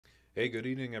Hey, good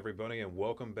evening, everybody, and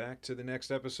welcome back to the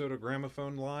next episode of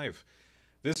Gramophone Live.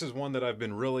 This is one that I've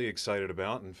been really excited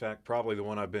about. In fact, probably the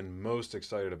one I've been most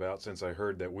excited about since I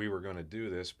heard that we were going to do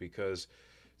this because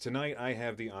tonight I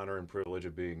have the honor and privilege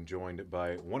of being joined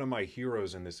by one of my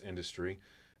heroes in this industry,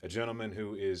 a gentleman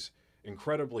who is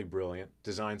incredibly brilliant,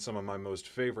 designed some of my most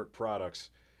favorite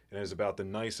products, and is about the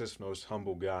nicest, most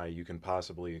humble guy you can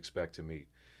possibly expect to meet.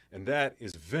 And that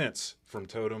is Vince from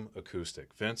Totem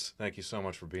Acoustic. Vince, thank you so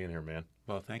much for being here, man.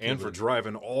 Well, thank you, And for Luke.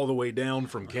 driving all the way down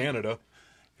from Canada.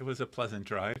 It was a pleasant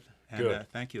drive. And Good.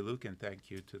 thank you, Luke, and thank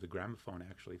you to the Gramophone,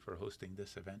 actually, for hosting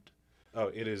this event. Oh,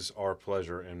 it is our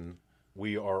pleasure, and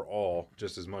we are all,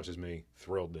 just as much as me,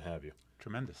 thrilled to have you.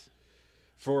 Tremendous.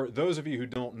 For those of you who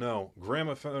don't know,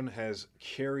 Gramophone has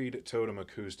carried Totem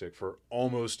Acoustic for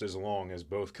almost as long as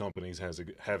both companies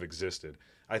have existed.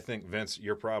 I think, Vince,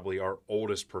 you're probably our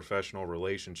oldest professional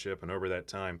relationship, and over that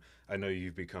time, I know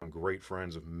you've become great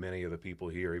friends with many of the people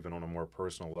here, even on a more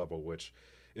personal level, which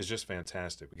is just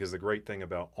fantastic. Because the great thing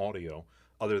about audio,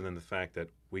 other than the fact that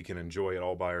we can enjoy it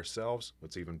all by ourselves,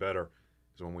 what's even better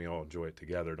is when we all enjoy it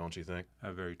together, don't you think?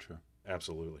 Very true.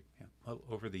 Absolutely. Yeah. Well,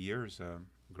 over the years,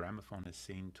 Gramophone has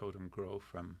seen Totem grow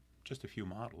from just a few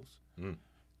models Mm.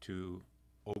 to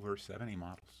over 70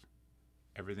 models.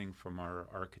 Everything from our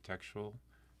architectural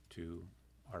to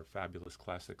our fabulous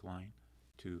classic line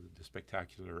to the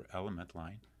spectacular element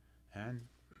line. And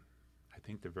I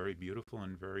think the very beautiful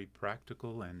and very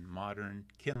practical and modern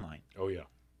kin line, Oh, yeah.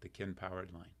 the kin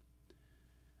powered line.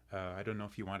 I don't know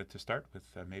if you wanted to start with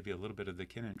maybe a little bit of the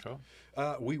kin intro.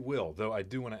 We will, though I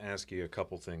do want to ask you a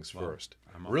couple things Well, first.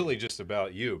 I'm all Really, just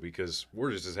about you, because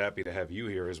we're just as happy to have you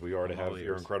here as we are to I'm all have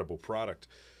your ears. incredible product.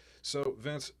 So,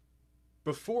 Vince,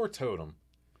 before Totem,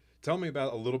 tell me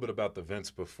about a little bit about the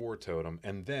Vince before Totem,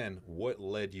 and then what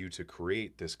led you to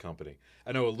create this company.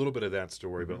 I know a little bit of that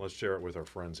story, but Mhm. let's share it with our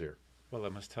friends here. Well, I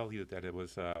must tell you that it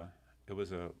was a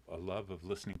love of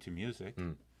listening to music.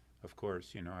 Mm. Of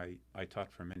course, I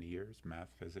taught for many years, math,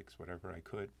 physics, whatever I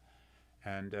could.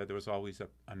 And there was always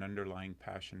an underlying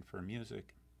passion for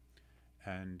music.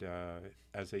 And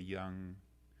as a young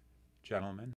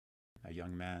gentleman, a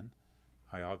young man,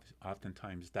 I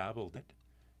oftentimes dabbled it.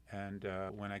 And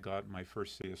when I got my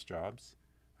first serious jobs,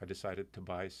 I decided to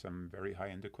buy some very high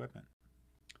end equipment.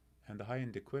 And the high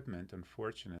end equipment,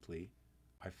 unfortunately,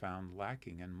 I found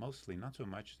lacking, and mostly not so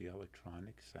much the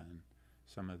electronics and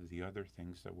some of the other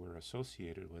things that were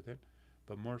associated with it,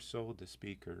 but more so the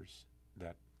speakers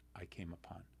that I came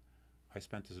upon. I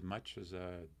spent as much as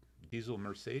a diesel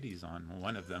Mercedes on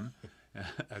one of them.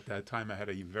 At that time, I had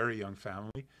a very young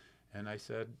family, and I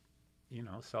said,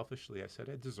 selfishly, I said,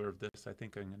 I deserve this. I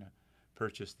think I'm going to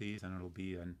purchase these, and it'll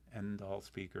be an end all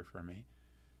speaker for me.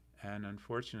 And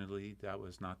unfortunately, that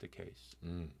was not the case.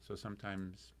 Mm. So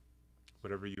sometimes,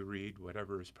 whatever you read,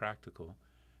 whatever is practical,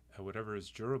 whatever is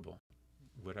durable,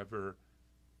 whatever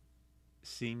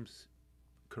seems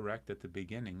correct at the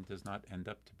beginning does not end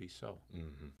up to be so.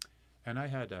 Mm-hmm. And I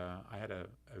had a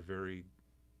very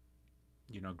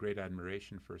great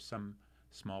admiration for some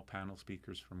small panel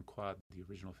speakers from Quad, the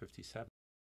original 57,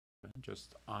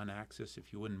 just on axis.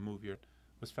 If you wouldn't move your,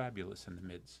 was fabulous in the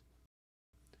mids.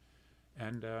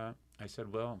 And I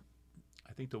said, well,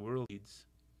 I think the world needs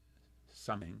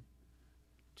something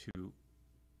to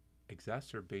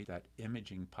exacerbate that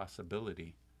imaging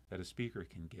possibility that a speaker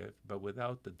can give, but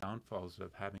without the downfalls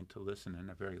of having to listen in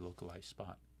a very localized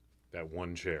spot. That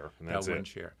one chair, and that's That one it.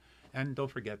 chair. And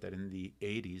don't forget that in the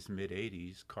 80s, mid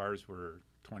 80s, cars were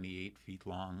 28 feet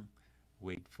long,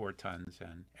 weighed 4 tons,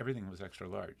 and everything was extra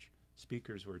large.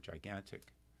 Speakers were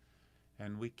gigantic.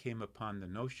 And we came upon the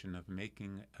notion of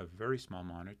making a very small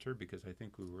monitor, because I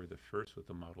think we were the first with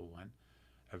the Model 1,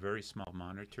 a very small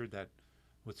monitor that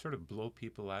would sort of blow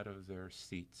people out of their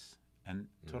seats and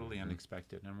totally Mhm.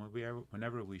 unexpected. And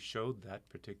whenever we showed that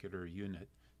particular unit,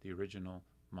 the original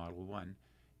Model 1,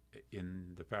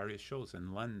 in the various shows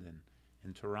in London,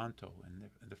 in Toronto, and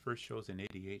the first shows in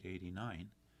 88,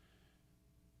 89,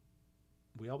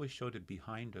 we always showed it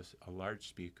behind us, a large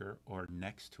speaker, or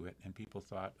next to it, and people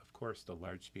thought, of course, the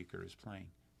large speaker is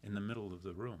playing in the middle of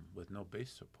the room with no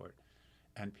bass support.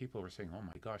 And people were saying, oh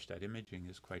my gosh, that imaging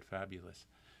is quite fabulous.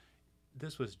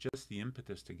 This was just the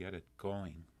impetus to get it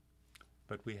going.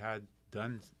 But we had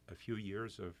done a few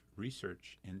years of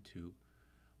research into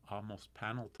almost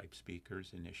panel type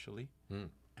speakers initially. Mm.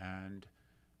 And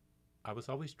I was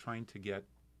always trying to get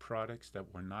products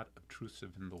that were not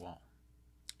obtrusive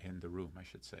in the room, I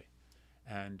should say.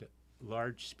 And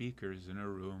large speakers in a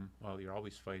room, well, you're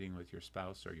always fighting with your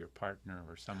spouse or your partner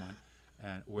or someone,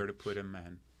 and where to put them.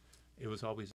 And it was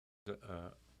always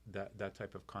that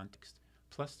type of context.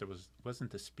 Plus, wasn't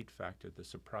the speed factor, the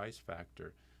surprise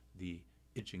factor, the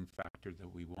itching factor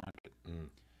that we wanted.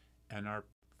 And our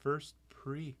first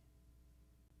pre-Totem,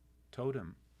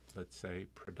 let's say,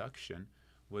 production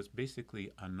was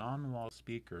basically a non-wall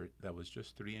speaker that was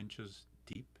just 3 inches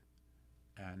deep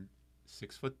and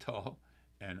 6 foot tall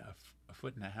and a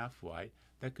foot and a half wide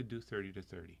that could do 30 to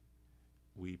 30.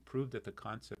 We proved that the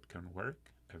concept can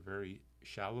work, a very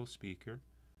shallow speaker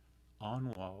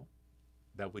on wall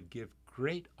that would give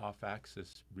great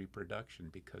off-axis reproduction,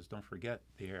 because don't forget,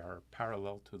 they are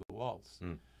parallel to the walls.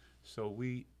 So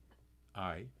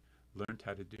I learned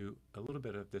how to do a little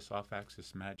bit of this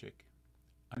off-axis magic,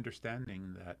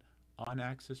 understanding that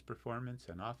on-axis performance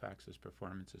and off-axis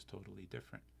performance is totally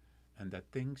different, and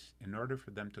that things, in order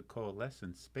for them to coalesce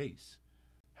in space,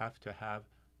 have to have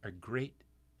a great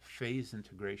phase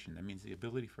integration. That means the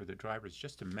ability for the drivers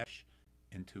just to mesh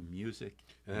into music.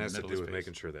 And that has to do with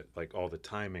making sure that like all the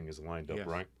timing is lined up, yes,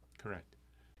 right? Correct.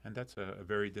 And that's a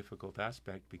very difficult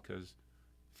aspect, because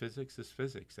physics is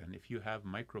physics, and if you have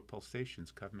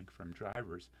micropulsations coming from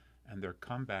drivers and they're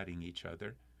combating each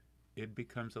other, it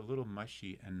becomes a little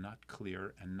mushy and not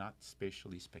clear and not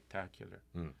spatially spectacular.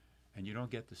 And you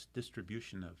don't get this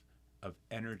distribution of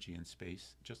energy in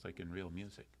space, just like in real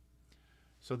music.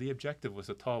 So the objective was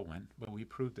a tall one, but we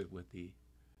proved it with the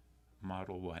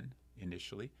Model 1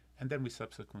 initially, and then we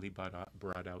subsequently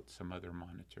brought out some other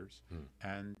monitors.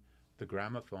 And the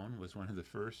Gramophone was one of the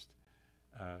first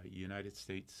United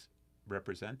States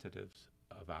representatives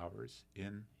of ours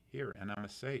in here. And I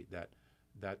must say that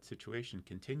that situation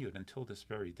continued until this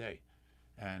very day.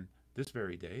 And this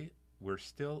very day, we're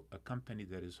still a company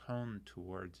that is honed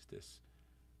towards this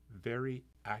very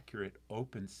accurate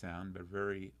open sound, but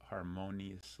very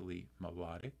harmoniously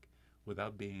melodic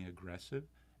without being aggressive,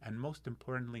 and most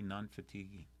importantly,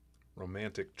 non-fatiguing.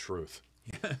 Romantic truth.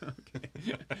 Yeah,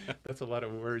 okay. That's a lot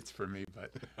of words for me,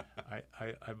 but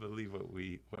I believe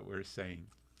what we're saying.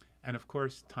 And of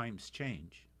course, times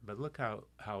change. But look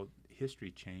how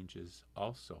history changes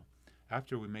also.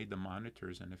 After we made the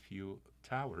monitors and a few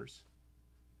towers,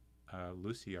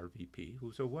 Lucy, our VP,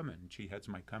 who's a woman, she heads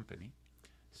my company,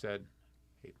 said,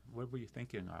 "Hey, what were you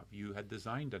thinking of? You had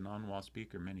designed a non-wall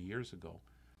speaker many years ago.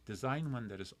 Design one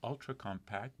that is ultra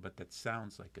compact, but that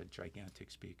sounds like a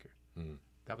gigantic speaker."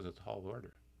 That was a tall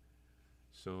order.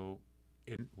 So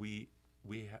we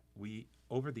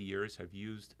over the years have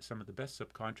used some of the best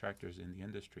subcontractors in the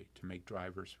industry to make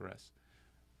drivers for us.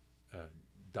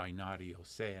 Dynadio,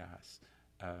 Seas,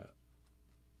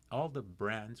 all the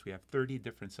brands. We have 30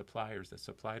 different suppliers that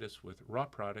supplied us with raw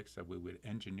products that we would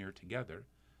engineer together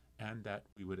and that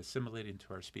we would assimilate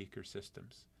into our speaker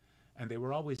systems. And they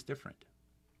were always different,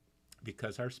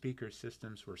 because our speaker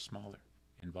systems were smaller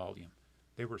in volume.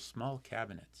 They were small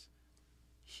cabinets,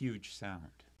 huge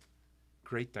sound,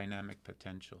 great dynamic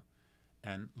potential.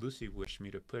 And Lucy wished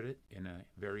me to put it in a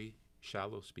very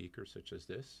shallow speaker such as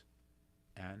this,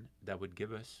 and that would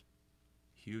give us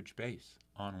huge bass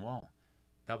on wall.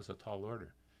 That was a tall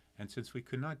order. And since we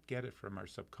could not get it from our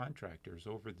subcontractors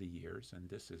over the years, and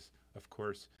this is, of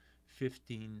course,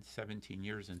 15, 17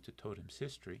 years into Totem's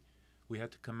history, we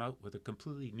had to come out with a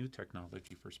completely new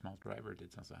technology for small driver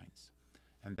designs.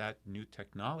 And that new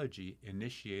technology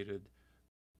initiated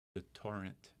the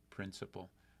torrent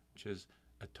principle, which is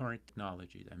a torrent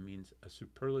technology. That means a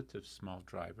superlative small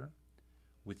driver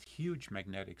with huge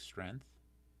magnetic strength,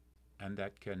 and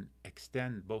that can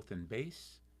extend both in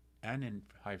bass and in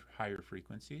higher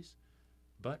frequencies,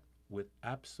 but with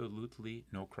absolutely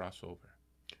no crossover.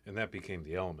 And that became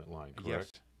the Element line, correct?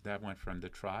 Yes, that went from the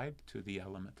Tribe to the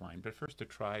Element line. But first the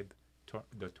Tribe,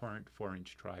 the Torrent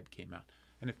 4-inch Tribe came out.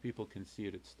 And if people can see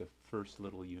it, it's the first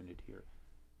little unit here.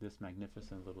 This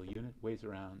magnificent little unit weighs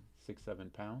around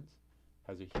 6-7 pounds,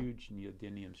 has a huge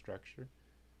neodymium structure.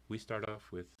 We start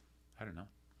off with, I don't know,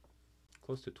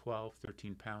 close to 12,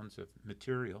 13 pounds of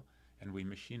material, and we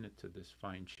machine it to this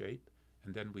fine shape,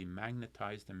 and then we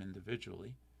magnetize them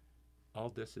individually. All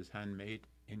this is handmade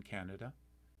in Canada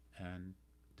and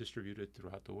distributed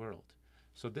throughout the world.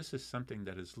 So this is something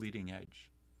that is leading edge.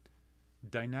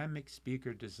 Dynamic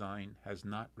speaker design has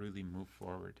not really moved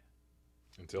forward.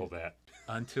 Until that.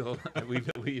 Until we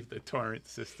believe the Torrent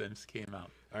systems came out.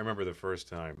 I remember the first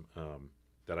time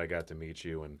that I got to meet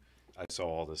you and I saw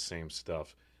all the same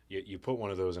stuff. You put one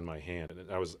of those in my hand,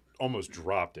 and I was almost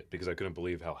dropped it because I couldn't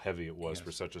believe how heavy it was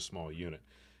for such a small unit.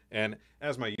 And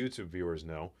as my YouTube viewers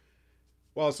know,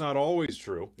 while it's not always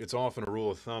true, it's often a rule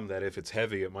of thumb that if it's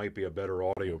heavy, it might be a better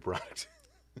audio product.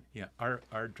 Yeah,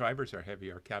 our drivers are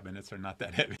heavy. Our cabinets are not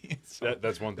that heavy. So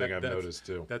That's one thing I've that's noticed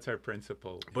too. that's our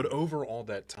principle. But over all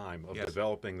that time of Yes,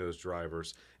 developing those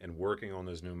drivers and working on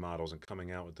those new models and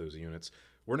coming out with those units,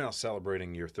 we're now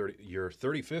celebrating your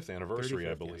 35th anniversary,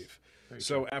 I 35th. Yes, believe. very true.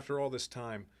 So after all this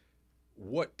time,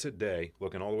 what today,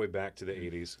 looking all the way back to the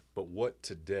 80s, but what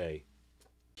today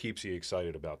keeps you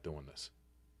excited about doing this?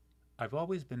 I've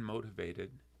always been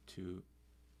motivated to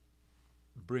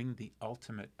bring the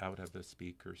ultimate out of the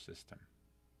speaker system.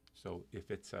 So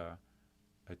if it's a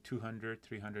 $200,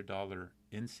 $300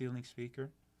 in-ceiling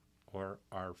speaker, or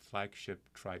our flagship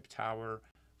Tribe Tower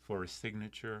for a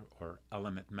signature or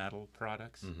element metal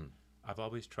products, Mm-hmm. I've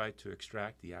always tried to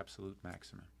extract the absolute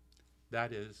maximum.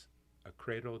 That is a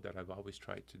credo that I've always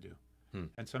tried to do. Hmm.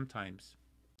 And sometimes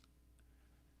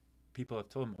people have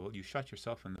told me, well, you shot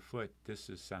yourself in the foot.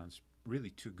 Sounds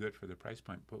really too good for the price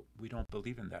point. But we don't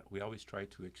believe in that. We always try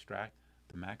to extract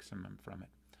the maximum from it.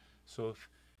 So if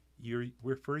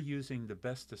we're using the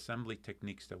best assembly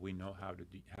techniques that we know how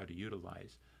to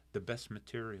utilize, the best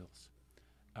materials,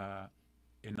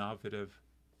 innovative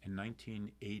in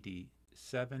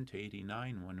 1987 to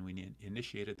 89 when we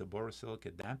initiated the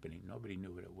borosilicate dampening. Nobody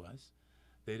knew what it was.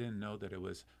 They didn't know that it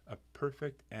was a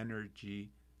perfect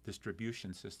energy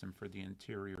distribution system for the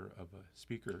interior of a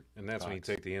speaker And that's when you box.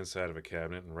 take the inside of a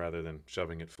cabinet and rather than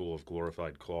shoving it full of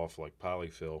glorified cloth like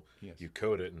polyfill, Yes, you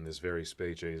coat it in this very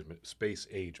space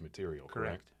age material, correct?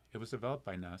 correct. It was developed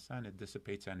by NASA and it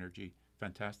dissipates energy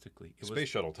fantastically. It Space was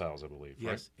shuttle tiles, I believe,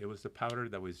 right? Yes, it was the powder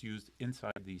that was used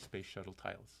inside the space shuttle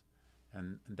tiles,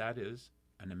 and that is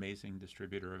an amazing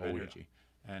distributor of Oh, yeah. energy.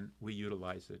 And we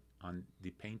utilize it on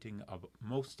the painting of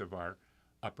most of our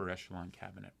upper echelon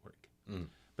cabinet work. Mm.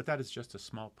 But that is just a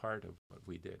small part of what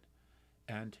we did.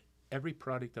 And every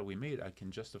product that we made, I can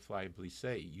justifiably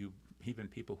say, even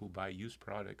people who buy used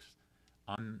products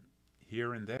on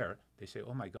here and there, they say,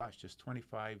 "Oh my gosh, this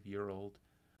 25-year-old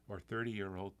or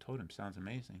 30-year-old Totem sounds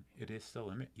amazing." It is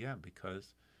still yeah,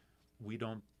 because we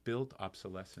don't build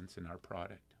obsolescence in our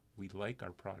product. We like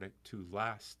our product to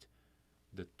last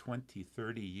the 20,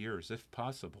 30 years, if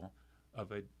possible,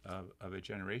 of a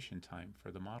generation time for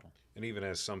the model. And even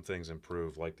as some things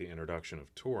improve, like the introduction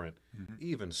of Torrent, Mm-hmm.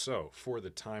 even so, for the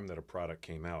time that a product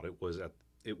came out, it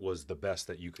was the best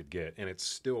that you could get, and it's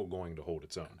still going to hold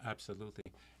its own. Absolutely.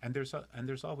 And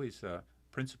there's always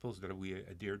principles that we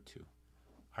adhered to.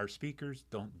 Our speakers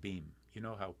don't beam. You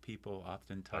know how people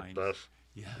oftentimes, Like that.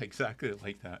 yeah, exactly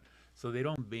like that. So they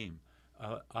don't beam.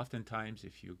 Oftentimes,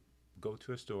 if you go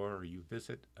to a store or you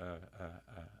visit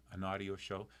an audio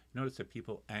show, you notice that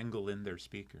people angle in their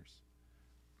speakers.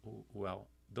 Well,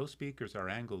 those speakers are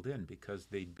angled in because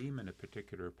they beam in a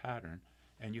particular pattern,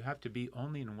 and you have to be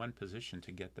only in one position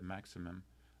to get the maximum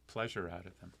pleasure out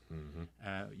of them.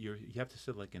 Mm-hmm. You have to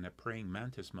sit like in a praying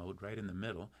mantis mode right in the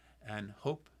middle and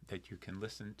hope that you can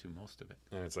listen to most of it.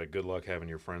 And it's like good luck having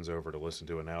your friends over to listen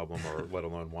to an album or let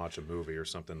alone watch a movie or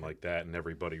something like that, and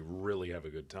everybody really have a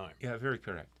good time. Yeah, very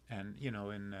correct. And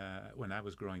when I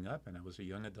was growing up and I was a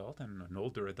young adult and an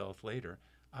older adult later,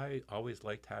 I always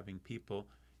liked having people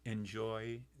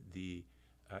enjoy the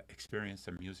experience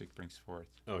that music brings forth.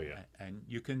 Oh yeah. And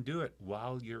you can do it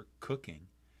while you're cooking.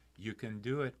 You can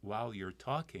do it while you're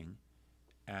talking,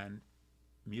 and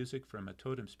music from a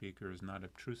Totem speaker is not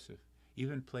obtrusive.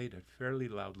 Even played at fairly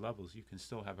loud levels, you can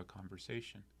still have a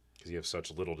conversation. Because you have such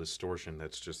little distortion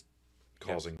that's just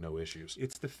causing no issues.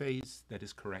 It's the phase that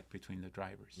is correct between the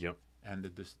drivers. Yep. And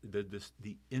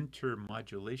the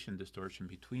intermodulation distortion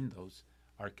between those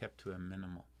are kept to a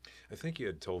minimal. I think you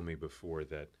had told me before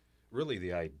that really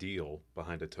the ideal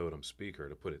behind a Totem speaker,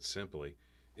 to put it simply,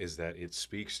 is that it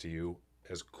speaks to you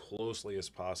as closely as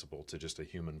possible to just a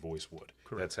human voice would.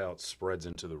 Correct. That's how it spreads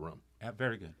into the room.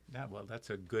 Very good. Well, that's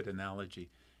a good analogy.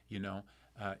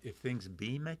 If things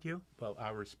beam at you, well,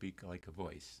 ours speak like a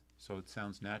voice. So it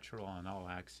sounds natural on all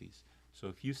axes. So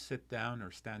if you sit down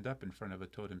or stand up in front of a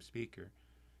Totem speaker,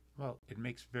 well, it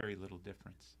makes very little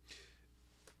difference.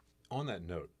 On that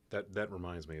note, that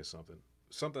reminds me of something.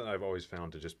 Something I've always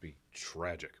found to just be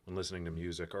tragic when listening to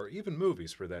music, or even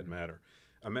movies for that matter.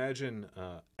 Imagine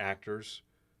actors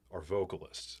or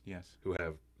vocalists Yes. who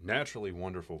have naturally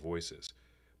wonderful voices,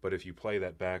 but if you play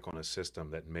that back on a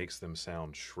system that makes them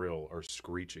sound shrill or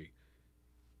screechy,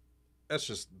 that's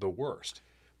just the worst.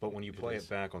 But when you play it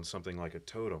back on something like a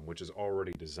Totem, which is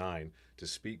already designed to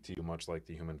speak to you much like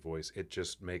the human voice, it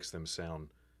just makes them sound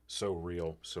so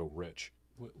real, so rich.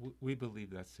 We believe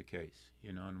that's the case,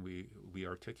 and we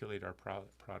articulate our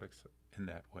products in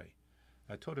that way.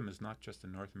 Totem is not just a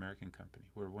North American company.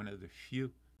 We're one of the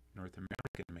few North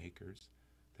American makers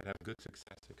that have good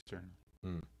success externally.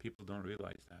 Mm. People don't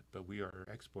realize that, but we are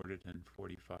exported in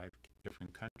 45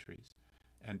 different countries,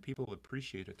 and people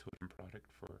appreciate a Totem product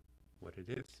for what it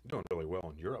is. Doing really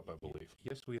well in Europe, I believe.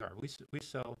 Yes, we are. We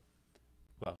sell,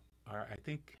 well, I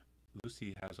think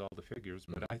Lucy has all the figures,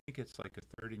 but I think it's like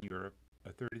a third in Europe,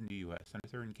 a third in the U.S., and a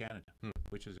third in Canada,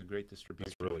 which is a great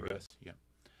distribution That's really for good. us. Yeah,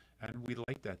 and we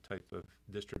like that type of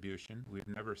distribution. We've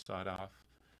never sought off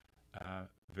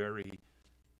very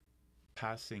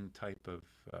passing type of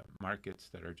markets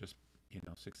that are just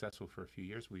successful for a few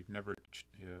years. We've never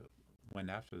went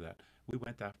after that. We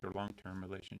went after long-term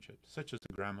relationships, such as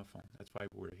the Gramophone. That's why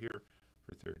we're here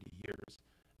for 30 years,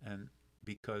 and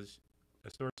because a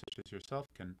store such as yourself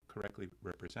can correctly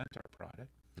represent our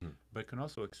product, but can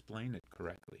also explain it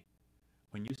correctly.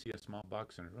 When you see a small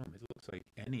box in a room, it looks like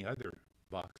any other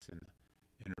box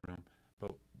in a room,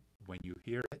 but when you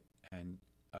hear it and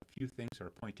a few things are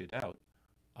pointed out,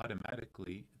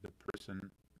 automatically the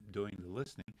person doing the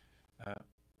listening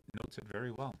notes it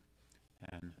very well,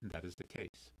 and that is the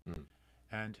case.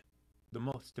 And the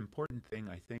most important thing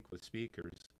I think with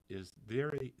speakers is they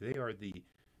are the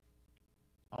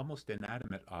almost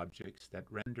inanimate objects that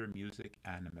render music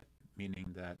animate,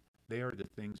 meaning that they are the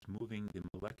things moving the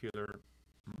molecular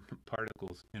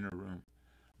particles in a room.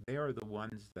 They are the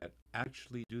ones that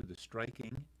actually do the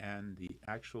striking and the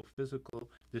actual physical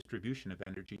distribution of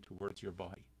energy towards your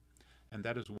body. And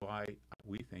that is why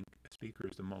we think a speaker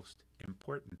is the most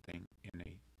important thing in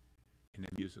a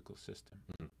musical system.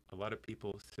 A lot of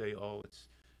people say, oh, it's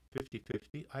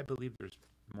 50-50. I believe there's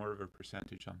more of a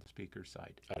percentage on the speaker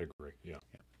side. I'd agree, yeah.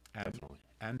 Definitely.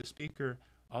 And the speaker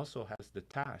also has the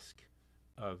task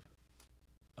of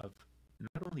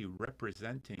not only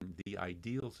representing the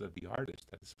ideals of the artist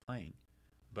that is playing,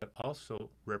 but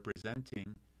also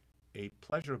representing a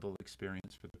pleasurable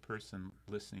experience for the person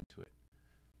listening to it.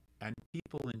 And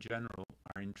people in general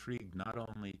are intrigued not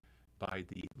only by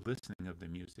the listening of the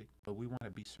music, but we want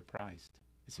to be surprised.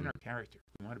 It's in our character.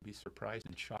 We want to be surprised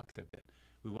and shocked a bit.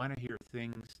 We want to hear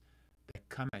things that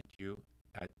come at you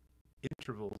at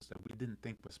intervals that we didn't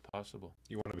think was possible.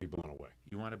 You want to be blown away.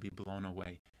 You want to be blown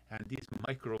away. And these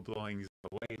micro blowings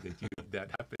away that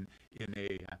happen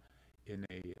in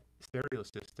a stereo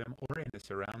system or in a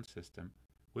surround system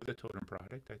with a Totem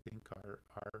product, I think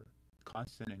are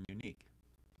constant and unique.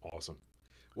 Awesome.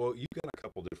 Well, you've got a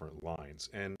couple different lines,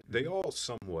 and they all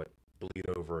somewhat bleed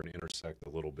over and intersect a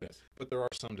little bit, but there are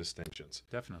some distinctions.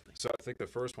 Definitely. So I think the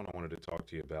first one I wanted to talk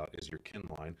to you about is your kin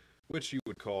line, which you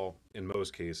would call, in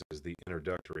most cases, the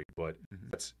introductory, but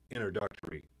that's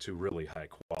introductory to really high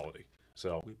quality.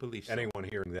 So we believe so. Anyone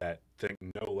hearing that, think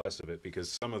no less of it,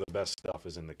 because some of the best stuff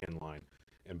is in the kin line,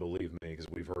 and believe me, because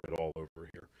we've heard it all over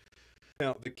here.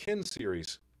 Now, the kin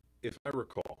series, if I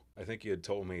recall, I think you had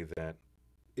told me that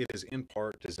it is in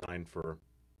part designed for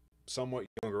somewhat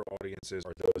younger audiences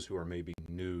or those who are maybe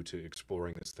new to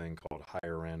exploring this thing called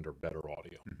higher end or better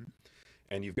audio.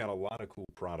 And you've got a lot of cool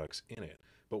products in it.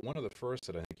 But one of the first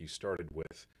that I think you started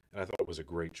with, and I thought it was a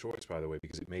great choice, by the way,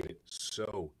 because it made it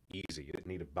so easy. You didn't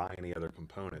need to buy any other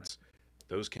components.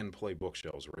 Those Kin Play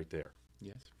bookshelves right there.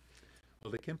 Yes.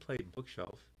 Well, the Kin Play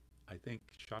bookshelf, I think,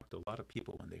 shocked a lot of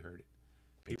people when they heard it.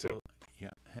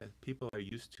 People are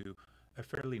used to a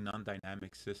fairly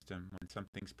non-dynamic system when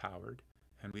something's powered,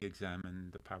 and we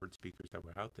examined the powered speakers that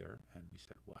were out there, and we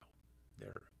said, wow,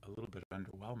 they're a little bit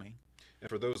underwhelming. And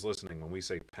for those listening, when we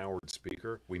say powered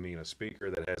speaker, we mean a speaker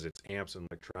that has its amps and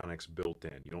electronics built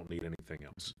in. You don't need anything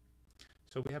else.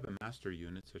 So we have a master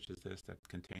unit such as this that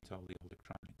contains all the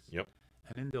electronics. Yep.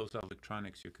 And in those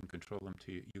electronics, you can control them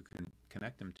you can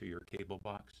connect them to your cable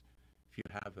box. If you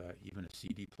have even a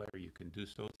CD player, you can do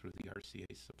so through the RCA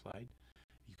supplied.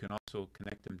 You can also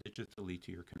connect them digitally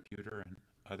to your computer and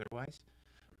otherwise.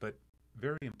 But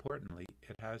very importantly,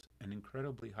 it has an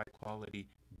incredibly high quality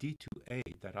D2A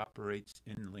that operates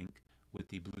in link with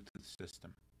the Bluetooth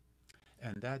system.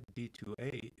 And that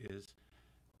D2A is,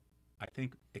 I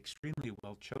think, extremely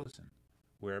well chosen,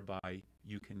 whereby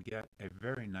you can get a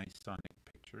very nice sonic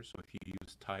picture. So if you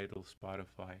use Tidal,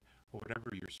 Spotify, or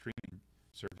whatever your streaming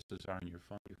services are on your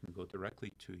phone, you can go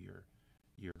directly to your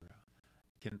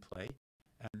Kin Play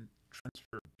and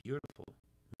transfer beautiful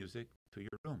music to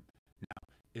your room. Now,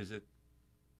 is it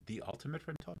the ultimate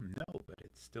from Totem? No, but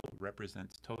it still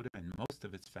represents Totem and most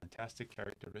of its fantastic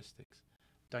characteristics.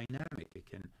 Dynamic, it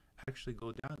can actually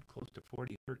go down close to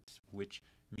 40 hertz, which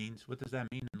means, what does that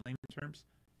mean in layman terms?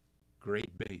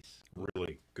 Great bass.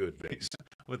 Really good bass.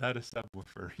 Without a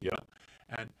subwoofer. Yeah.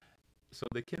 And so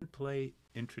the Kin Play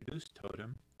introduced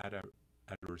Totem at a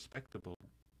respectable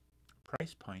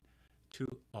price point to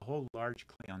a whole large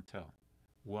clientele.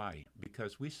 Why?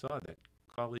 Because we saw that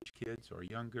college kids or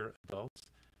younger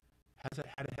adults had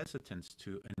a hesitance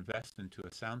to invest into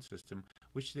a sound system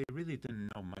which they really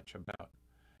didn't know much about.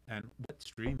 And what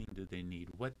streaming do they need?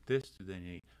 What this do they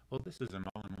need? Well, this is an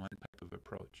all-in-one type of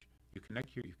approach. You can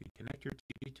connect your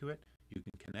TV to it. You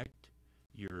can connect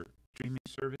your streaming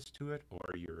service to it, or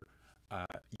your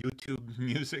YouTube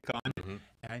music on it, Mm-hmm.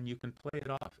 and you can play it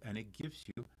off, and it gives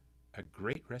you a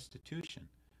great restitution.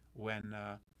 When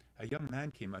a young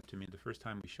man came up to me the first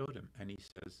time we showed him, and he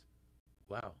says,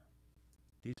 "Wow,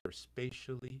 these are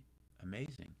spatially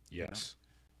amazing." Yes.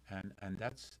 And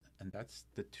that's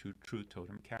the true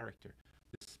Totem character,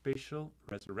 the spatial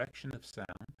resurrection of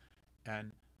sound.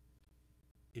 And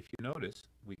if you notice,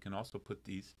 we can also put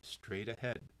these straight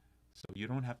ahead, so you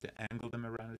don't have to angle them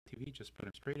around the TV. Just put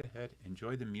them straight ahead,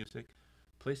 enjoy the music,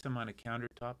 place them on a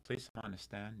countertop, place them on a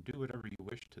stand, do whatever you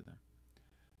wish to them.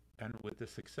 And with the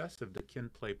success of the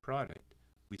KinPlay product,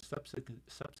 we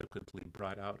subsequently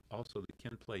brought out also the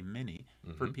KinPlay Mini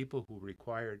for Mm-hmm. people who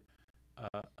required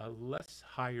a less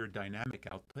higher dynamic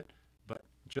output, but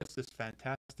just as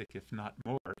fantastic, if not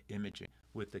more, imaging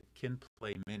with the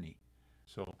KinPlay Mini.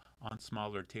 So on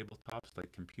smaller tabletops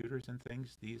like computers and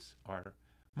things, these are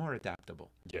more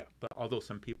adaptable. Yeah. But although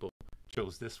some people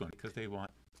chose this one because they want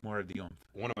more of the oomph.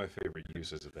 One of my favorite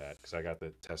uses of that, because I got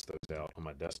to test those out on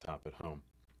my desktop at home.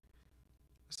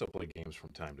 I still play games from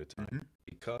time to time. Mm-hmm.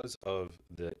 Because of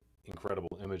the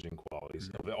incredible imaging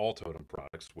qualities of the all Totem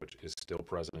products, which is still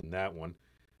present in that one.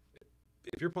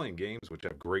 If you're playing games which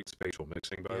have great spatial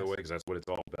mixing, by the Yes. way, because that's what it's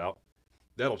all about,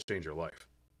 that'll change your life.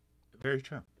 Very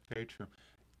true. Very true.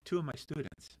 Two of my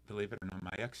students, believe it or not,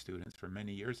 my ex-students from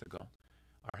many years ago,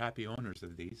 are happy owners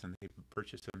of these, and they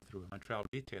purchased them through a Montreal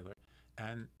retailer.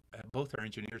 And both are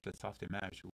engineers at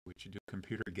Softimage, which do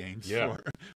computer games Yeah.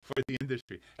 for the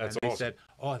industry. That's and they awesome. said,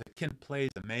 "Oh, the KinPlay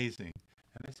is amazing."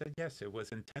 And I said, "Yes, it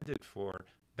was intended for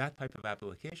that type of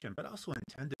application, but also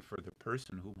intended for the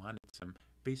person who wanted some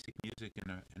basic music in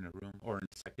a room, or in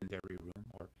a secondary room,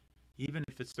 or even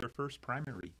if it's their first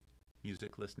primary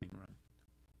music listening room."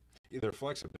 Their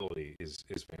flexibility is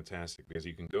fantastic, because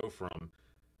you can go from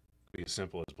be as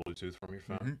simple as Bluetooth from your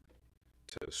phone Mhm.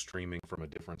 to streaming from a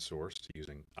different source, to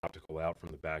using optical out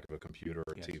from the back of a computer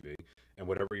or Yes. TV, and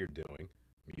whatever you're doing,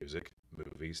 music,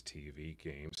 movies, TV,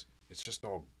 games, it's just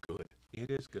all good. It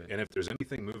is good. And if there's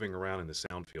anything moving around in the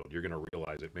sound field, you're going to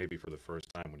realize it maybe for the first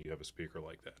time when you have a speaker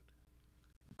like that.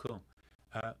 Cool.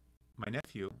 My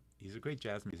nephew, he's a great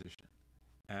jazz musician,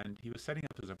 and he was setting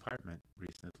up his apartment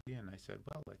recently, and I said,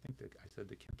 "Well, I think that," I said,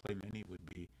 "the KinPlay Mini would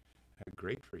be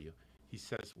great for you." He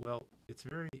says, "Well, it's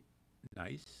very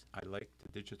nice. I like the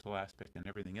digital aspect and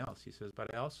everything else." He says,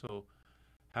 "But I also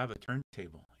have a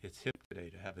turntable. It's hip today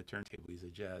to have a turntable." He's a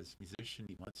jazz musician.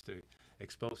 He wants to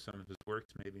expose some of his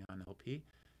works maybe on LP.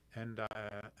 And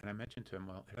I mentioned to him,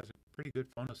 "Well, it has a pretty good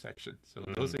phono section. So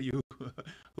those of you who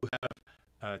have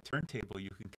a turntable,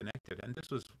 you can connect it." And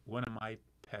this was one of my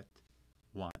pet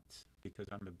wants, because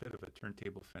I'm a bit of a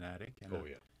turntable fanatic. And, Oh,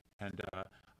 yeah. and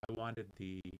I wanted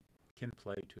the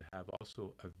KinPlay to have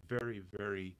also a very,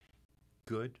 very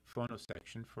good phono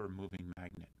section for a moving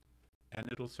magnet.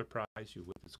 And it'll surprise you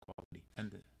with its quality.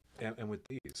 And with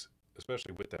these,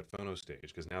 especially with that phono stage,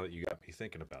 because now that you got me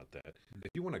thinking about that, if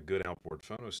you want a good outboard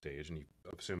phono stage, and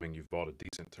assuming you've bought a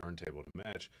decent turntable to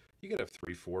match, you could have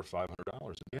 $300, $400,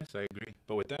 $500. Yes, I agree.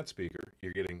 But with that speaker,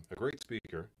 you're getting a great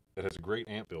speaker that has a great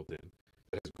amp built in,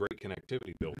 that has great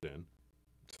connectivity built in.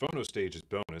 The phono stage is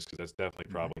bonus, because that's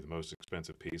definitely probably the most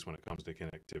expensive piece when it comes to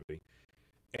connectivity.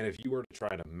 And if you were to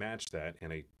try to match that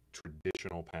in a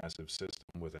traditional passive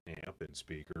system with an amp and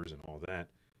speakers and all that,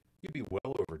 you'd be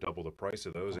well over double the price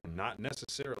of those, and not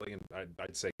necessarily, and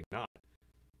I'd say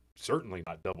certainly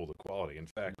not double the quality. In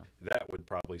fact, that would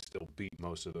probably still beat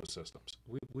most of those systems.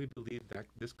 We believe that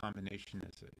this combination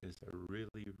is a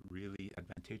really, really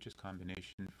advantageous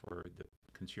combination for the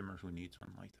consumer who needs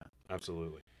one like that.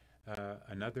 Absolutely.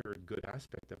 Another good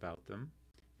aspect about them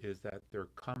is that their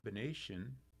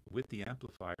combination with the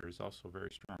amplifier is also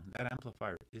very strong. That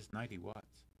amplifier is 90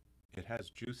 watts. It has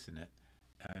juice in it,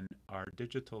 and our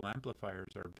digital amplifiers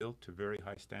are built to very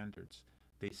high standards.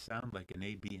 They sound like an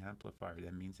AB amplifier.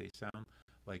 That means they sound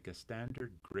like a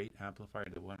standard great amplifier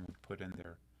that one would put in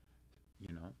their,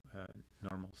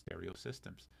 normal stereo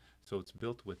systems. So it's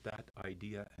built with that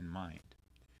idea in mind.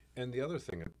 And the other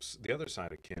thing, the other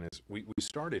side of Kin is we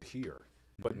started here,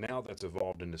 but now that's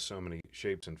evolved into so many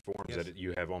shapes and forms Yes. that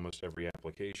you have almost every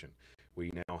application. We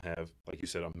now have, like you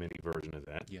said, a mini version of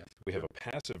that. Yes. We have a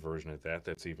passive version of that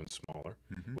that's even smaller.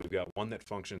 Mhm. We've got one that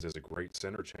functions as a great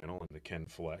center channel in the Kin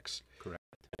Flex. Correct.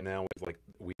 And now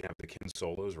we have the Kin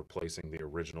Solos replacing the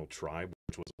original Tribe,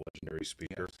 which was a secondary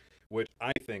speaker, Yes. which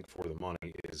I think for the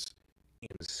money is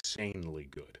insanely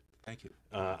good. Thank you.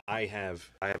 I have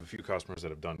a few customers that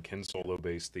have done Ken Solo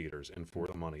based theaters, and for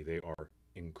the money, they are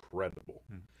incredible.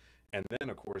 Mm. And then,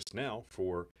 of course, now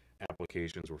for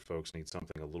applications where folks need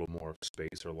something a little more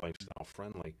space or lifestyle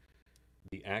friendly,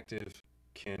 the active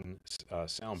Ken soundbar,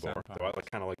 Sound though I bars.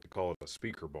 kind of like to call it a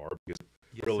speaker bar because it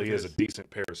Yes, really it is a is. decent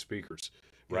pair of speakers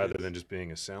It rather is. than just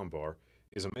being a soundbar,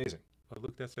 is amazing. Well,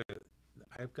 look,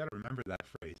 I've got to remember that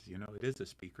phrase. You know, it is a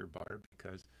speaker bar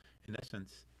because, in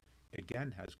essence,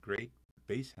 again, has great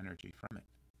bass energy from it.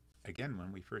 Again,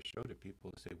 when we first showed it,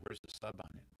 people would say, "Where's the sub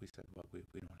on it?" We said, "Well, we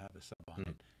don't have a sub on Hmm.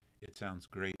 it." It sounds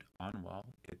great on wall.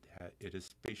 It is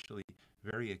spatially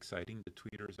very exciting. The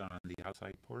tweeters are on the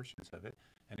outside portions of it,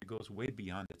 and it goes way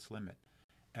beyond its limit.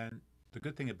 And the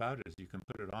good thing about it is you can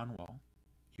put it on wall,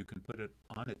 you can put it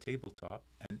on a tabletop,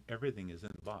 and everything is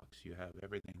in the box. You have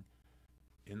everything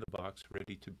in the box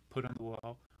ready to put on the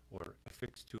wall or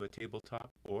affixed to a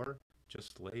tabletop or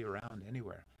just lay around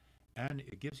anywhere. And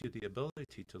it gives you the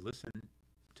ability to listen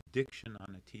to diction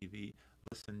on a TV,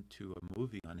 listen to a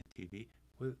movie on a TV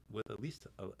with at least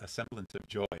a semblance of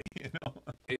joy, you know?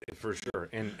 For sure,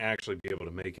 and actually be able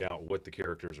to make out what the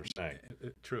characters are saying.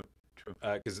 True, true.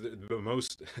 Because the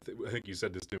most, I think you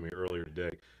said this to me earlier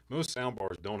today, most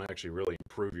soundbars don't actually really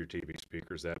improve your TV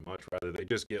speakers that much. Rather, they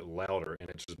just get louder, and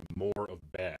it's just more of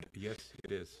bad. Yes,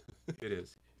 it is. It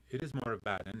is. It is more of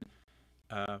that. And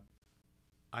uh,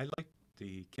 I like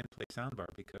the Kin Play soundbar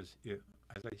because,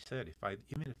 as I said,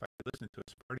 even if I listen to a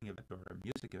sporting event or a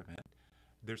music event,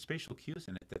 there's spatial cues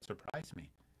in it that surprise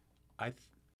me.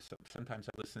 Sometimes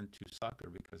I listen to soccer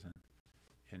because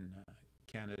in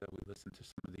Canada we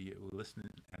listen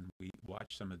and we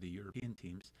watch some of the European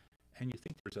teams, and you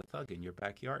think there's a thug in your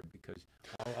backyard because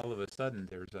all of a sudden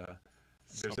there's a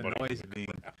Somebody noise being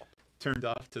turned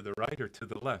off to the right or to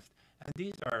the left. And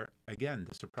these are, again,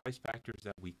 the surprise factors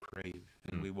that we crave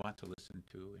and we want to listen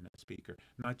to in a speaker,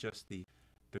 not just the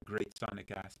great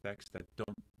sonic aspects that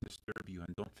don't disturb you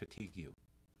and don't fatigue you.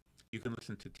 You can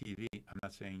listen to TV. I'm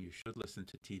not saying you should listen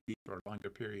to TV for a longer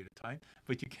period of time,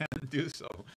 but you can do so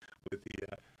with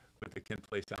the Kin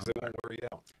Play Because they soundbar. won't wear you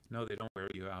out. No, they don't wear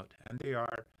you out, and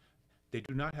they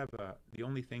do not have the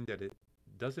only thing that it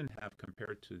doesn't have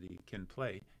compared to the Kin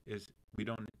Play is we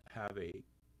don't have a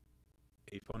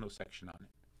phono section on it.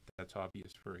 That's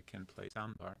obvious for a Kin Play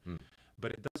soundbar.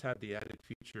 But it does have the added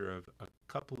feature of a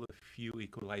couple of few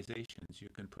equalizations. You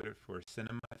can put it for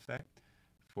cinema effect,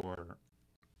 for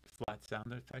flat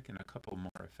sound effect, and a couple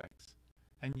more effects.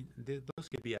 And those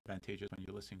can be advantageous when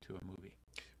you're listening to a movie.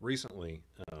 Recently,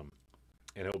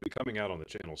 and it'll be coming out on the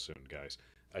channel soon, guys,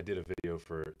 I did a video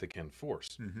for the Ken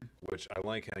Force, which I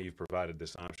like how you've provided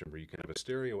this option where you can have a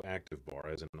stereo active bar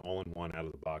as an all-in-one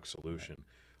out-of-the-box solution,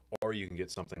 or you can get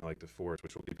something like the Force,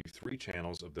 which will give you 3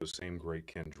 channels of those same great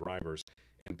Ken drivers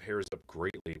and pairs up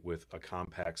greatly with a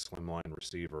compact slimline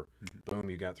receiver. Boom,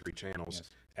 you got 3 channels. Yes.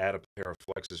 Add a pair of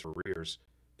flexes for rears,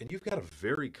 and you've got a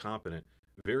very competent,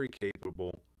 very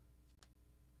capable,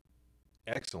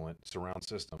 excellent surround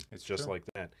system. It's just true. like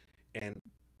that. And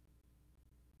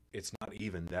it's not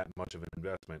even that much of an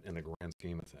investment in the grand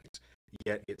scheme of things.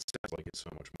 Yet it sounds like it's so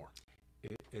much more.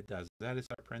 It does. That is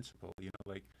our principle. You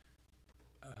know, like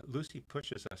Lucy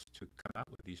pushes us to come out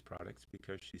with these products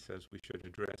because she says we should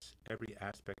address every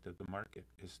aspect of the market.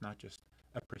 It's not just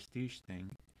a prestige thing.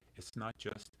 It's not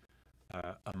just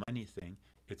a money thing.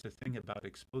 It's a thing about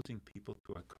exposing people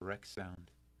to a correct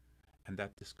sound. And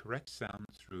that this correct sound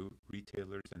through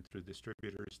retailers and through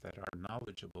distributors that are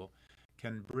knowledgeable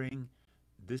can bring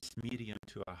this medium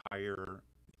to a higher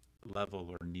level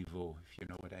or niveau, if you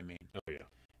know what I mean. Oh,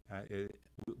 yeah.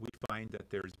 We find that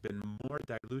there's been more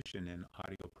dilution in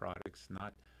audio products,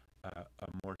 not a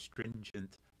more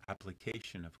stringent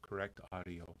application of correct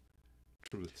audio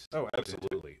truths. Oh,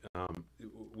 absolutely.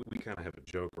 We kind of have a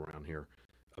joke around here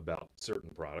about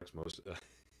certain products.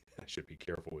 I should be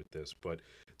careful with this, but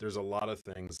there's a lot of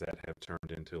things that have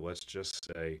turned into, let's just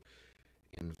say,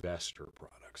 investor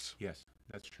products. Yes,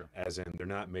 that's true. As in, they're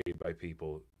not made by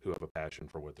people who have a passion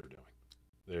for what they're doing.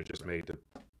 They're just made to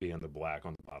be in the black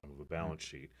on the bottom of a balance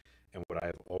sheet. And what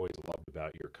I've always loved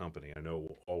about your company, I know it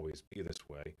will always be this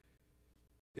way,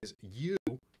 is you,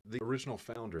 the original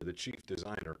founder, the chief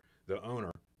designer, the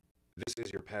owner, this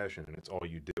is your passion and it's all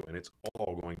you do. And it's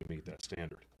all going to meet that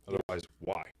standard. Otherwise,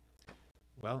 why?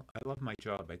 Well, I love my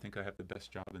job. I think I have the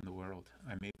best job in the world.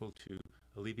 I'm able to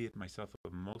alleviate myself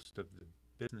of most of the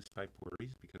business type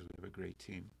worries because we have a great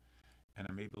team. And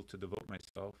I'm able to devote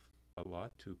myself a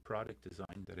lot to product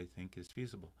design that I think is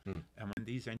feasible. And when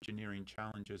these engineering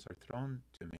challenges are thrown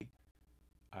to me,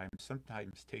 I'm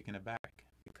sometimes taken aback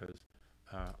because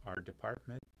our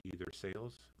department, either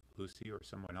sales, Lucy, or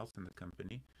someone else in the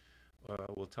company,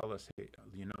 will tell us, hey,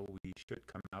 we should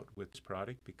come out with this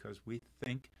product because we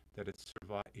think that it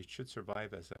should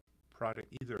survive as a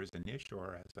product, either as a niche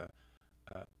or as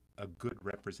a good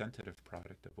representative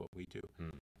product of what we do.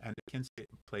 And the Kin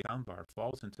Play soundbar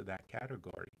falls into that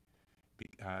category.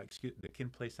 The Kin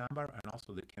Play soundbar and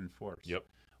also the Kin Force. Yep.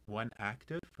 One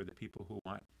active for the people who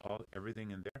want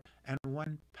everything in there, and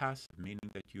one passive, meaning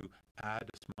that you add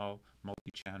a small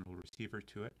multi-channel receiver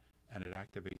to it, and it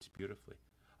activates beautifully.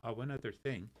 One other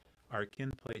thing, our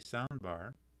Kin Play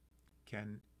soundbar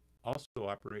can also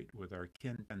operate with our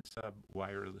Kin 10 sub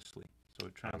wirelessly. So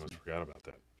it I almost forgot about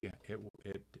that. Yeah,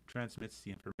 it transmits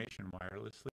the information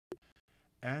wirelessly,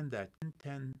 and that Kin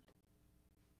 10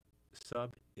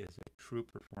 sub is a true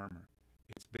performer.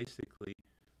 It's basically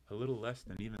a little less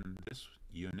than even this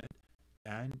unit,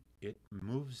 and it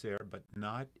moves there, but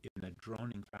not in a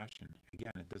droning fashion.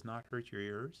 Again, it does not hurt your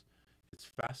ears. It's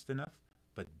fast enough,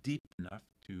 but deep enough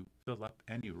to fill up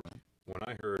any room. When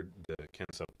I heard the Kin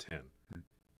Sub 10, I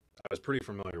was pretty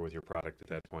familiar with your product at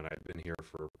that point. I had been here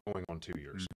for going on 2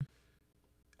 years.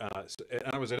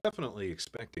 And I was definitely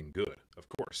expecting good, of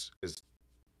course, is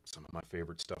some of my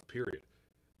favorite stuff, period.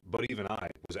 But even I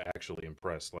was actually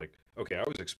impressed. Like, okay, I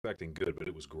was expecting good, but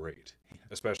it was great,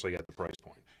 especially at the price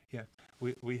point. Yeah,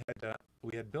 we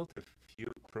had built a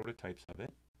few prototypes of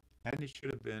it, and it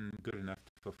should have been good enough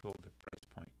to fulfill the price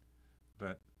point.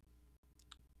 But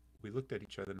we looked at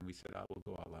each other and we said, we'll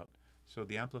go all out. So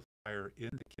the amplifier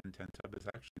in the Kin 10 sub is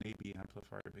actually an AB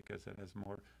amplifier because it has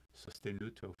more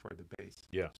sostenuto for the bass.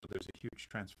 Yeah. So there's a huge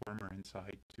transformer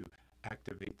inside to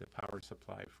activate the power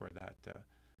supply for that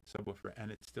subwoofer, and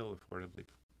it's still affordably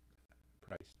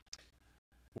priced.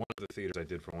 One of the theaters I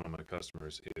did for one of my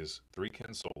customers is 3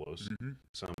 Ken solos,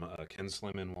 some Ken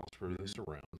Slim in walls for the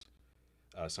surround,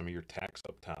 some of your tacs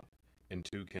up top, and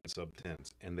 2 Ken Sub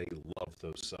 10s, and they love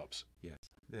those subs. Yes,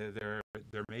 they're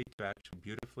made to actually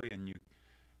beautifully, and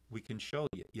we can show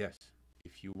you. Yes,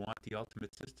 if you want the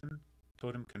ultimate system,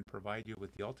 Totem can provide you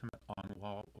with the ultimate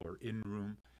on-wall or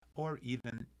in-room or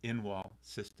even in-wall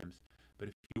systems. But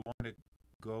if you want to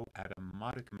go at a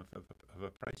modicum of a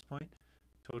price point,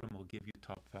 Totem will give you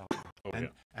top value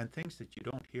and things that you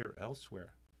don't hear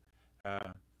elsewhere.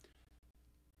 I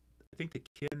think the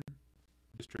Kin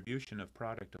distribution of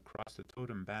product across the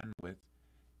Totem bandwidth,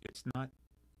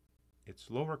 it's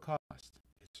lower cost.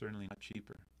 It's certainly not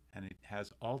cheaper, and it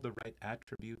has all the right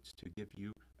attributes to give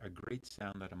you a great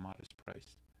sound at a modest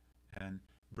price and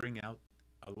bring out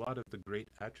a lot of the great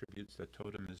attributes that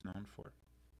Totem is known for.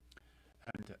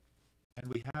 And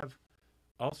we have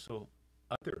also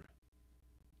other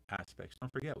aspects.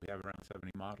 Don't forget, we have around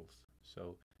 70 models.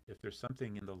 So if there's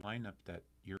something in the lineup that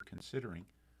you're considering,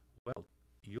 well,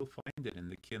 you'll find it in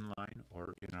the Kin line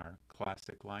or in our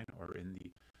classic line or in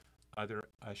the other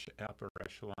upper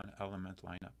echelon element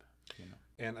lineup.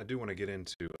 And I do want to get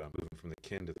into moving from the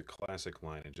Kin to the classic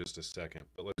line in just a second,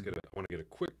 but I want to get a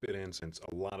quick bit in, since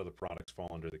a lot of the products fall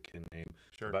under the Kin name,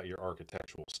 about your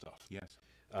architectural stuff. Yes.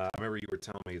 I remember you were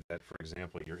telling me that, for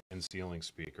example, your in-ceiling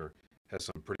speaker has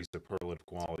some pretty superlative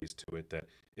qualities to it that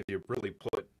if you really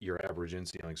put your average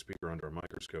in-ceiling speaker under a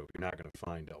microscope, you're not going to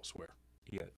find elsewhere.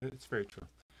 Yeah, it's very true.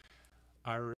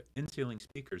 Our in-ceiling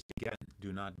speakers, again,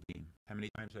 do not beam. How many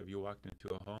times have you walked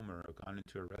into a home or gone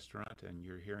into a restaurant and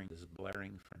you're hearing this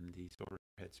blaring from these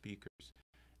overhead speakers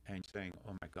and saying,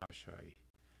 oh my gosh,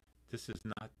 this is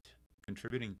not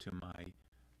contributing to my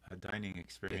dining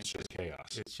experience. It's just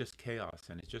chaos. It's just chaos,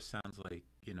 and it just sounds like,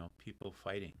 people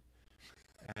fighting.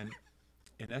 And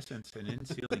in essence, an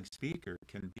in-ceiling speaker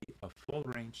can be a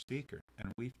full-range speaker,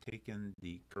 and we've taken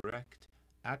the correct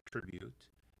attribute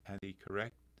and the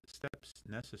correct steps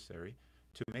necessary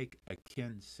to make a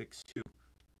Kin 6.2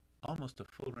 almost a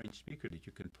full-range speaker that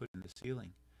you can put in the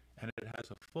ceiling. And it has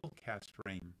a full cast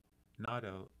frame, not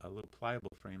a little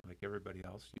pliable frame like everybody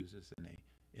else uses in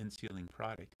a in-ceiling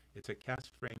product. It's a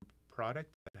cast frame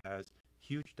product that has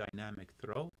huge dynamic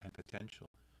throw and potential.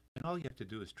 And all you have to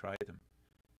do is try them.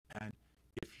 And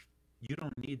if you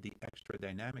don't need the extra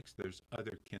dynamics, there's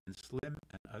other Kin Slim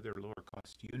and other lower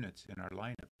cost units in our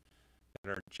lineup that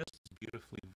are just as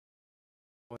beautifully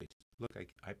voiced. Look,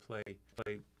 I play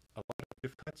a lot of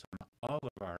diff cuts on all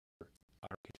of our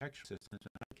architecture systems,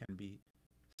 and I can be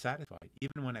satisfied.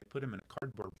 Even when I put them in a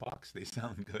cardboard box, they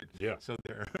sound good. Yeah. So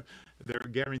they're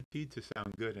guaranteed to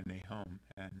sound good in a home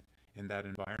and in that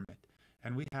environment.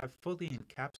 And we have fully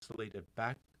encapsulated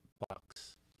back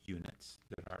box units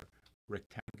that are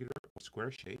rectangular or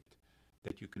square shaped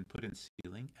that you can put in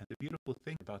ceiling. And the beautiful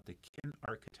thing about the Kin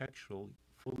architectural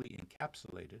fully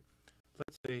encapsulated,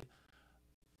 let's say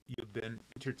you've been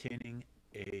entertaining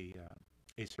a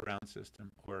surround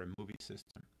system or a movie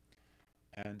system,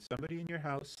 and somebody in your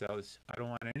house says, I don't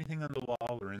want anything on the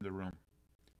wall or in the room.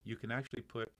 You can actually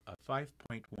put a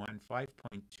 5.1,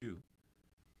 5.2,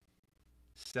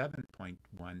 7.1,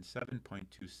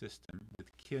 7.2 system with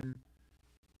kin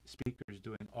speakers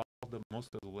doing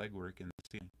most of the legwork in the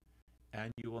ceiling.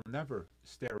 And you will never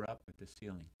stare up at the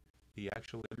ceiling. The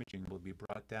actual imaging will be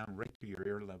brought down right to your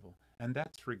ear level. And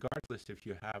that's regardless if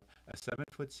you have a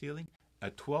 7-foot ceiling,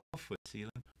 a 12-foot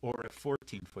ceiling, or a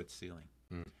 14-foot ceiling.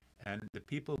 Mm. And the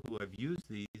people who have used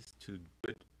these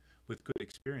with good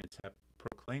experience have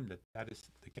proclaimed that that is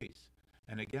the case.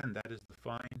 And again, that is the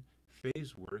fine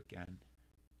phase work and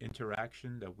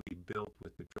interaction that we built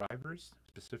with the drivers,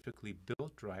 specifically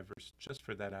built drivers just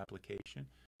for that application,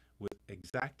 with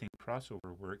exacting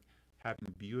crossover work,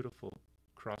 having beautiful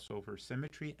crossover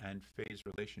symmetry and phase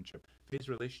relationship. Phase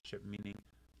relationship meaning,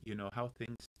 you know, how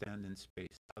things stand in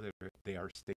space, how they are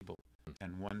stable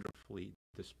and wonderfully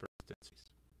dispersed.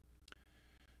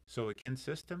 So a kin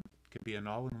system could be an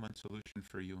all-in-one solution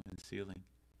for you in ceiling.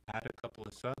 Add a couple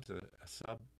of subs,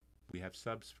 we have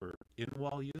subs for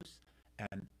in-wall use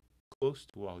and close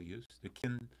to wall use.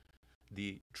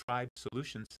 The Tribe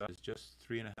solution sub is just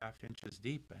 3.5 inches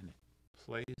deep, and it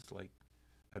plays like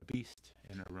a beast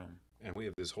in a room. And we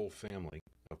have this whole family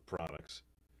of products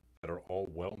that are all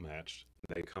well matched.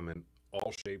 They come in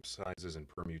all shapes, sizes, and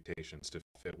permutations to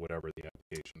fit whatever the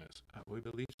application is. We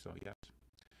believe so, yes.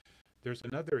 There's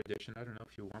another addition. I don't know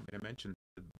if you want me to mention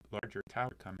the larger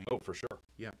tower coming. Oh, for sure.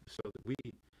 Yeah. So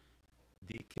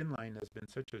the kin line has been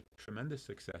such a tremendous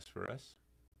success for us,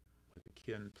 with the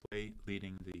kin play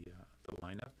leading the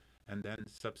lineup, and then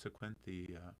subsequent the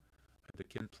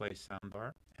kin play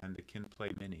soundbar and the kin play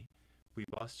mini. We've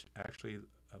actually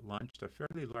launched a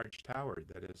fairly large tower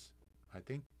that is, I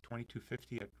think,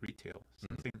 $2,250 at retail,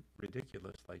 something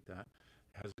ridiculous like that.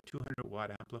 It has a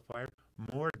 200-watt amplifier,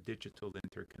 more digital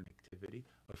interconnectivity,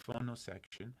 a phono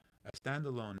section, a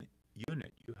standalone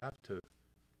unit. You have to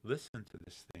listen to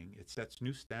this thing. It sets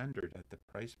new standard at the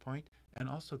price point and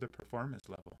also the performance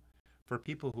level. For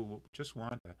people who just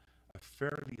want a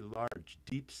fairly large,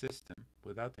 deep system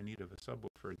without the need of a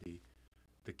subwoofer,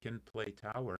 the kin play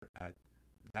tower at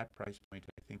that price point,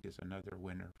 I think, is another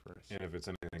winner for us. And if it's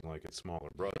anything like its smaller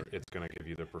brother, it's going to give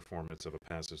you the performance of a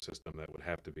passive system that would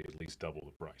have to be at least double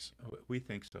the price. We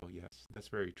think so, yes. That's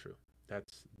very true.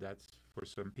 That's for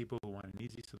some people who want an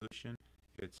easy solution,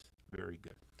 it's very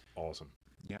good. Awesome.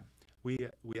 Yeah. We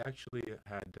actually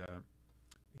had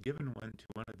given one to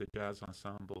one of the jazz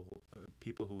ensemble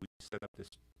people who set up this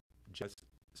jazz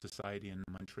society in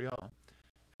Montreal,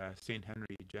 St.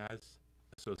 Henry Jazz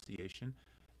Association,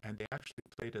 and they actually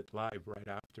played it live right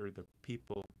after the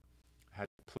people had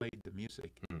played the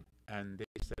music. Mm. And they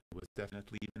said it was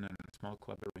definitely, even in a small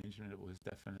club arrangement, it was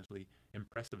definitely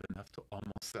impressive enough to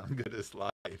almost sound good as live.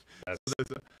 That's so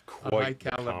there's quite a high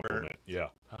caliber compliment. Yeah.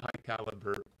 A high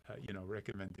caliber,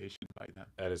 recommendation by them.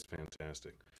 That is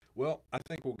fantastic. Well, I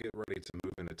think we'll get ready to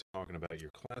move into talking about your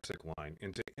classic line.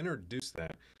 And to introduce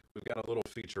that, we've got a little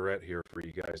featurette here for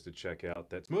you guys to check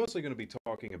out that's mostly going to be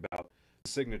talking about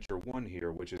Signature 1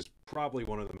 here, which is probably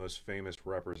one of the most famous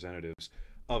representatives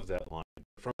of that line.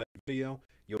 From that video,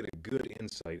 you'll get a good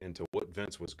insight into what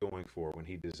Vince was going for when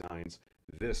he designs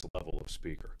this level of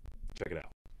speaker. Check it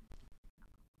out.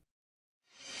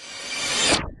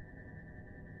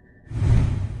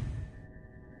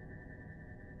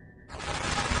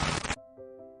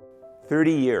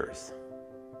 "30 years.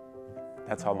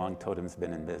 That's how long Totem's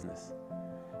been in business.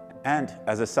 And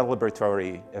as a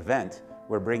celebratory event,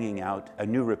 we're bringing out a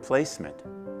new replacement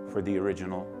for the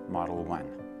original Model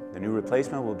 1. The new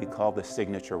replacement will be called the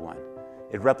Signature 1.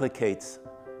 It replicates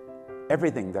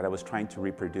everything that I was trying to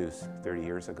reproduce 30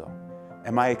 years ago.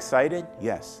 Am I excited?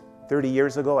 Yes. 30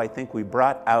 years ago, I think we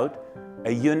brought out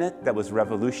a unit that was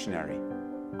revolutionary.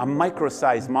 A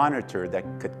micro-sized monitor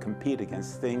that could compete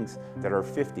against things that are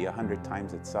 50, 100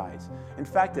 times its size. In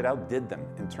fact, it outdid them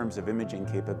in terms of imaging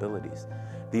capabilities.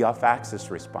 The off-axis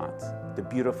response, the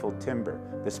beautiful timbre,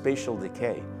 the spatial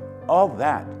decay, all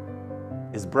that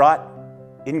is brought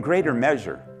in greater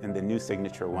measure in the new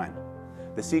Signature 1.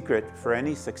 The secret for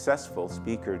any successful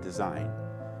speaker design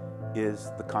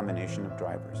is the combination of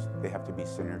drivers. They have to be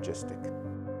synergistic.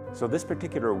 So this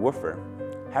particular woofer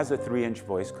has a 3-inch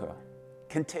voice coil,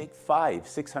 can take 5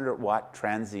 600-watt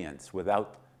transients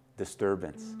without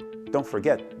disturbance. Don't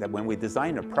forget that when we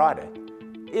design a product,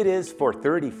 it is for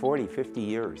 30, 40, 50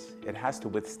 years. It has to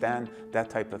withstand that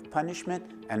type of punishment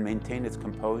and maintain its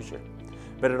composure.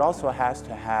 But it also has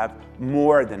to have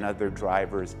more than other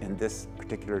drivers in this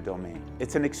particular domain.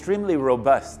 It's an extremely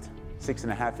robust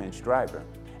 6.5-inch driver,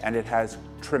 and it has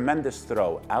tremendous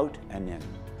throw out and in.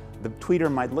 The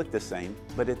tweeter might look the same,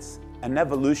 but it's an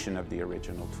evolution of the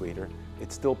original tweeter.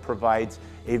 It still provides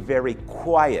a very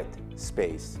quiet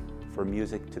space for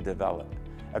music to develop,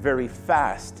 a very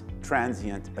fast,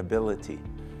 transient ability.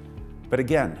 But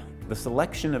again, the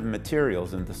selection of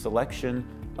materials and the selection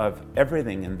of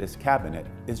everything in this cabinet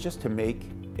is just to make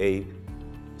a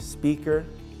speaker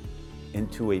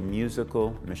into a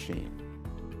musical machine.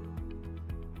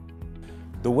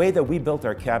 The way that we built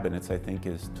our cabinets, I think,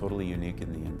 is totally unique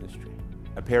in the industry.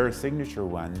 A pair of signature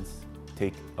ones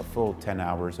take a full 10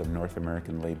 hours of North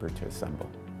American labor to assemble.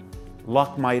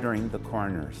 Lock mitering the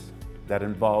corners, that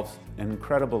involves an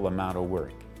incredible amount of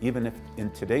work. Even if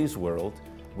in today's world,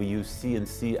 we use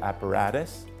CNC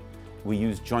apparatus, we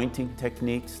use jointing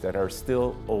techniques that are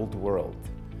still old world.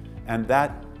 And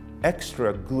that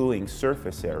extra gluing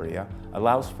surface area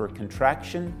allows for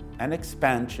contraction and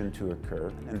expansion to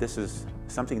occur. And this is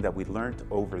something that we learned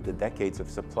over the decades of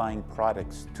supplying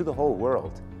products to the whole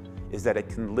world, is that it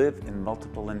can live in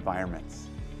multiple environments.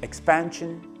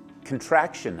 Expansion,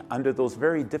 contraction under those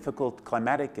very difficult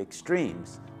climatic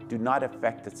extremes do not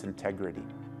affect its integrity.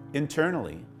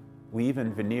 Internally, we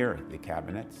even veneer the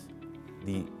cabinets.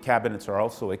 The cabinets are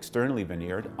also externally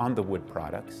veneered on the wood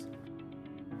products.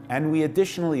 And we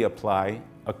additionally apply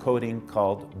a coating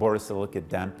called borosilicate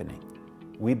dampening.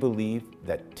 We believe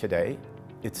that today,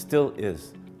 it still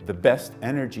is the best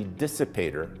energy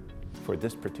dissipator for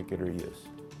this particular use.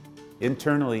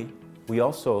 Internally, we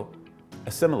also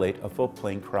assimilate a full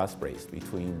plane cross brace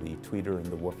between the tweeter and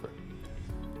the woofer.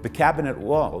 The cabinet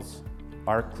walls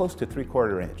are close to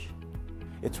 3/4 inch.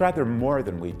 It's rather more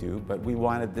than we do, but we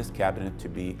wanted this cabinet to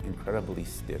be incredibly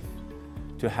stiff,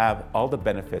 to have all the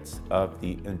benefits of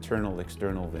the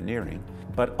internal-external veneering,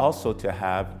 but also to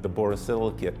have the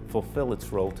borosilicate fulfill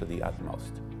its role to the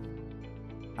utmost.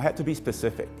 I had to be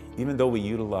specific, even though we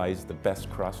utilized the best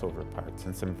crossover parts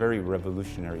and some very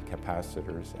revolutionary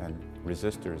capacitors and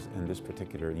resistors in this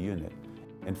particular unit.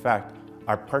 In fact,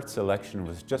 our part selection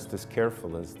was just as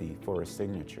careful as the Forest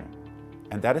Signature.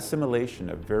 And that assimilation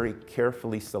of very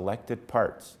carefully selected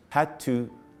parts had to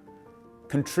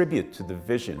contribute to the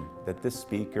vision that this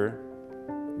speaker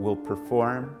will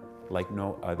perform like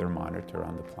no other monitor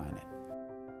on the planet.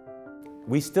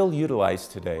 We still utilize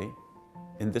today,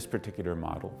 in this particular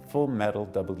model, full metal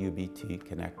WBT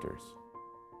connectors.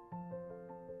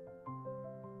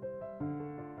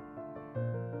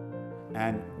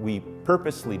 And we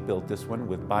purposely built this one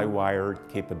with bi-wire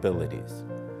capabilities.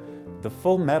 The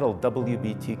full metal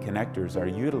WBT connectors are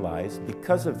utilized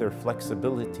because of their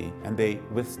flexibility, and they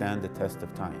withstand the test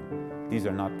of time. These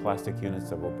are not plastic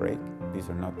units that will break. These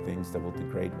are not things that will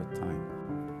degrade with time.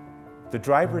 The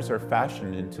drivers are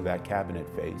fashioned into that cabinet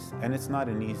face, and it's not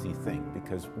an easy thing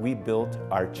because we built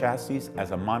our chassis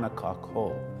as a monocoque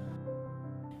hull.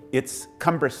 It's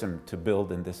cumbersome to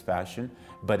build in this fashion,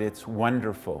 but it's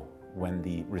wonderful when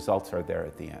the results are there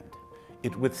at the end.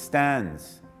 It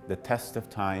withstands the test of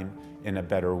time in a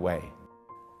better way.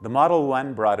 The Model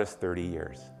 1 brought us 30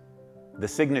 years. The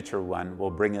Signature 1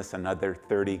 will bring us another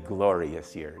 30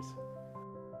 glorious years.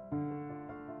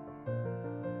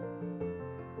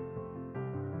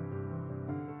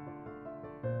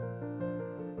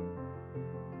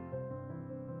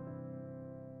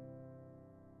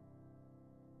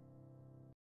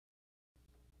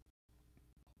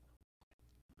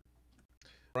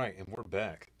 Right, and we're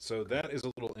back. So that is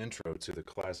a little intro to the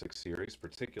Classic series,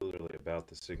 particularly about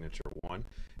the Signature 1.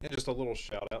 And just a little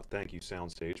shout out, thank you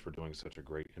Soundstage for doing such a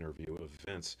great interview of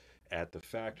Vince at the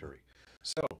factory.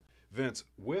 So, Vince,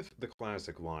 with the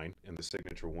Classic line and the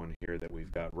Signature 1 here that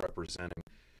we've got representing,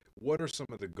 what are some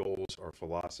of the goals or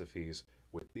philosophies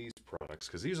with these products?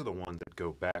 Because these are the ones that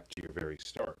go back to your very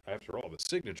start. After all, the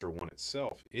Signature 1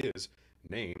 itself is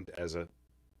named as a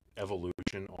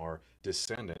evolution or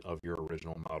descendant of your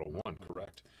original Model 1,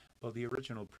 correct? Well, the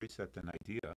original preset and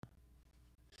idea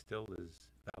still is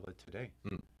valid today.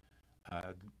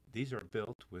 These are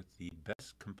built with the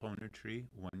best componentry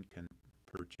one can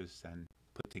purchase and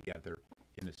put together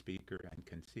in a speaker and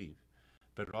conceive.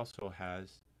 But it also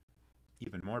has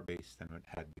even more bass than it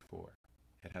had before.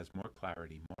 It has more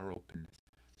clarity, more openness.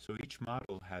 So each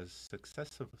model has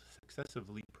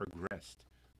successively progressed.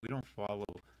 We don't follow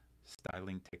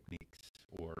styling techniques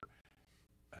or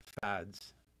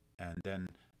fads and then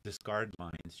discard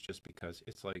lines just because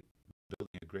it's like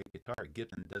building a great guitar.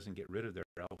 Gibson doesn't get rid of their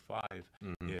L5.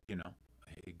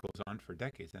 It goes on for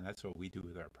decades, and that's what we do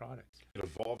with our products. It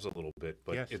evolves a little bit,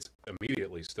 but yes, it's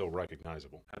immediately still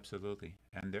recognizable. Absolutely.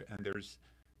 And there's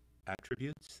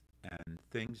attributes and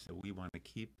things that we want to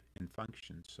keep in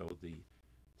function. So the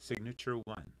Signature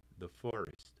 1, the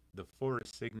Forest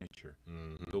Signature,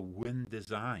 the Wind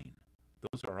Design.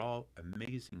 Those are all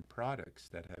amazing products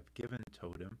that have given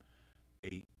Totem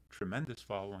a tremendous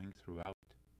following throughout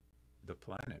the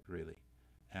planet, really.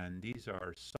 And these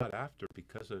are sought after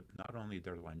because of not only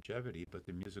their longevity, but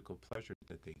the musical pleasure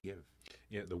that they give.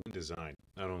 Yeah, the Wind Design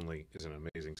not only is an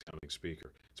amazing sounding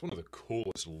speaker, it's one of the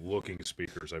coolest looking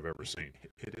speakers I've ever seen.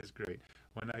 It is great.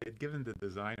 When I had given the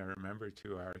design, I remember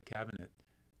to our cabinet,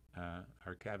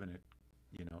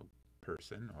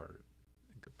 person or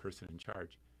person in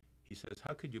charge, he says,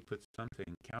 "How could you put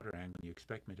something counter angle and you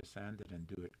expect me to sand it and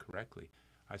do it correctly?"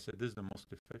 I said, "This is the most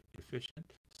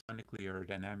efficient, sonically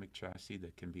aerodynamic chassis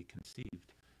that can be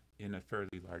conceived in a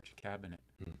fairly large cabinet.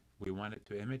 We want it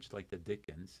to image like the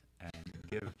Dickens and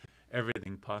give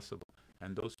everything possible."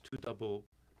 And those two double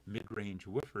mid-range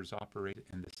woofers operate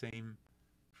in the same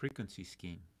frequency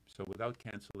scheme. So without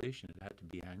cancellation, it had to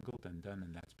be angled and done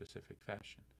in that specific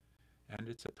fashion. And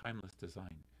it's a timeless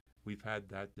design. We've had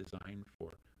that design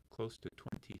for close to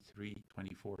 23,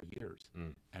 24 years,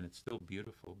 and it's still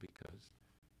beautiful because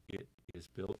it is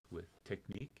built with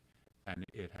technique, and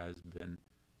it has been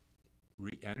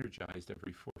re-energized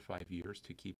every 4 or 5 years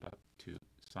to keep up to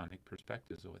sonic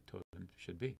perspectives of what Totem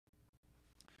should be.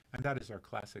 And that is our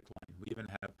classic line. We even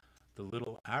have the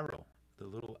little arrow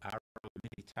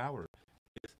mini tower.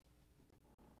 It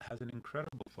has an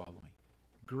incredible following.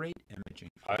 Great imaging.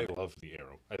 I love the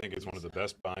Arrow. I think it's one of the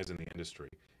best buys in the industry.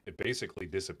 It basically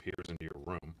disappears into your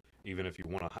room, even if you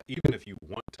want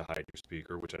to hide your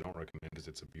speaker, which I don't recommend because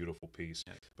it's a beautiful piece.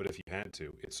 Yes. But if you had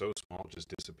to, it's so small, it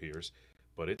just disappears.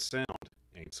 But its sound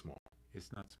ain't small.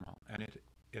 It's not small, and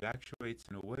it actuates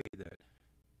in a way that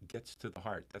gets to the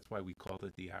heart. That's why we call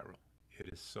it the Arrow. It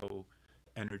is so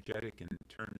energetic in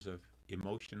terms of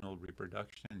emotional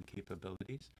reproduction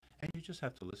capabilities, and you just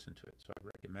have to listen to it. So I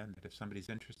recommend that if somebody's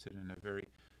interested in a very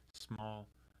small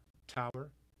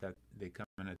tower, that they come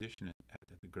and audition it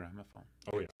at the Gramophone.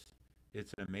 Oh, yeah.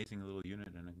 It's an amazing little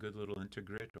unit, and a good little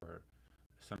integrate or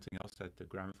something else that the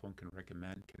Gramophone can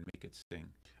recommend can make it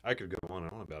sing. I could go on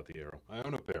and on about the Arrow. I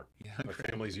own a pair. Yeah, My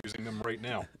great. family's using them right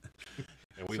now,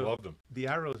 and we So love them. The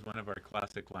Arrow is one of our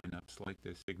classic lineups, like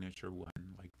the Signature 1,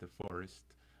 like the Forest,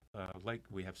 like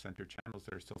we have center channels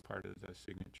that are still part of the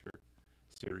Signature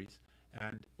series.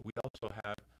 And we also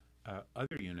have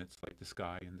other units like the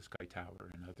Sky and the Sky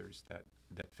Tower and others that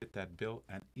fit that bill,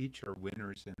 and each are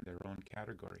winners in their own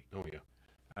category. Oh, yeah.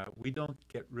 We don't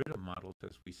get rid of models,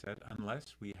 as we said,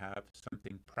 unless we have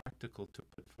something practical to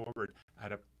put forward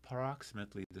at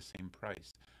approximately the same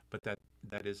price. But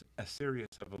that is a serious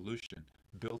evolution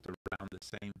built around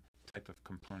the same type of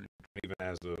component. Even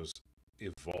as those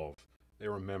evolve, they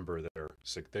remember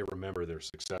their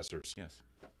successors. Yes.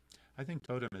 I think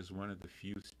Totem is one of the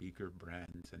few speaker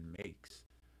brands and makes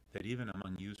that even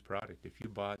among used product, if you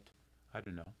bought, I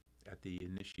don't know, at the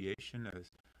initiation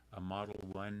as a Model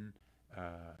 1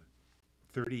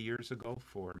 30 years ago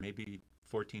for maybe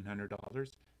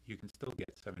 $1,400, you can still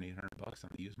get $700-800 on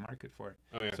the used market for it.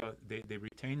 Oh, yeah. So they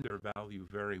retain their value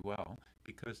very well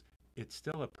because it's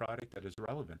still a product that is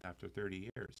relevant after 30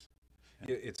 years.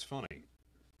 Yeah, it's funny.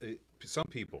 Some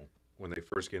people, when they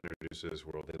first get introduced to this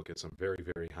world, they look at some very,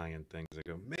 very high-end things. They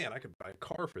go, "Man, I could buy a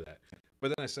car for that."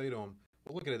 But then I say to them,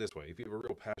 well, look at it this way. If you have a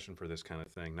real passion for this kind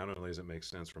of thing, not only does it make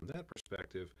sense from that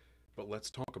perspective, but let's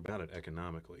talk about it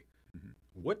economically.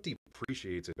 What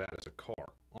depreciates it as a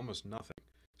car? Almost nothing.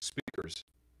 Speakers,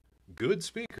 good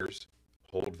speakers,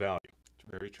 hold value. It's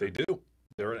very true. They do.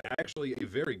 They're actually a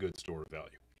very good store of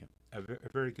value. Yeah, a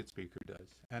very good speaker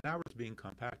does. And ours being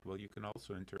compact, well, you can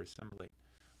also inter-assimilate.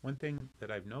 One thing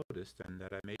that I've noticed and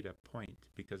that I made a point,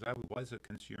 because I was a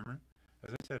consumer,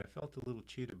 as I said, I felt a little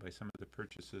cheated by some of the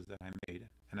purchases that I made.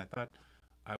 And I thought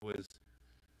I was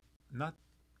not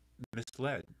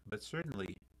misled, but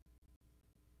certainly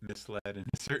misled in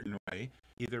a certain way,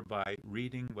 either by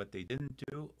reading what they didn't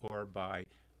do or by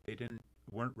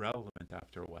weren't relevant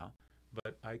after a while.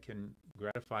 But I can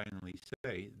gratifyingly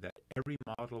say that every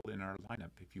model in our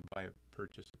lineup, if you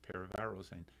purchase a pair of arrows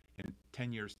and in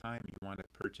 10 years' time you want to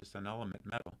purchase an element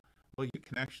metal, well, you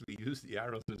can actually use the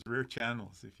arrows as rear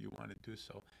channels if you want to do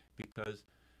so, because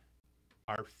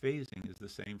our phasing is the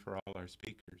same for all our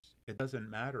speakers. It doesn't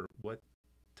matter what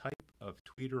type of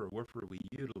tweeter or woofer we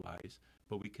utilize,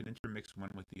 but we can intermix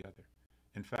one with the other.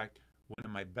 In fact, one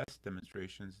of my best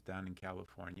demonstrations down in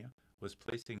California was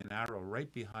placing an arrow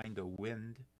right behind a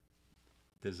wind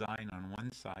design on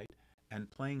one side and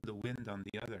playing the wind on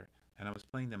the other. And I was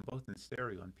playing them both in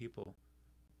stereo, and people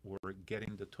were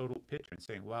getting the total picture and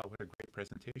saying, "Wow, what a great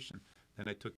presentation." Then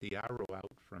I took the arrow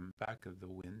out from back of the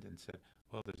wind and said,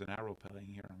 "Well, there's an arrow playing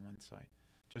here on one side."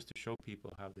 just to show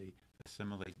people how they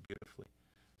assimilate beautifully.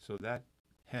 So that,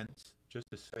 hence, just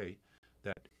to say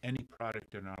that any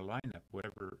product in our lineup,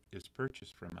 whatever is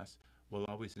purchased from us, will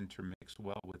always intermix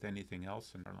well with anything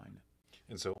else in our lineup.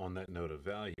 And so, on that note of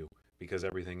value, because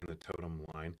everything in the Totem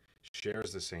line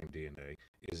shares the same DNA,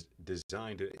 is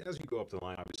designed to, as you go up the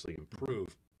line, obviously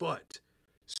improve, but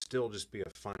still just be a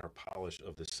finer polish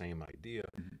of the same idea.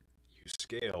 Mm-hmm. You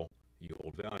scale, you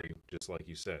hold value, just like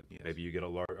you said. Yes. Maybe you get a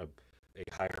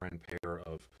higher end pair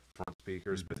of front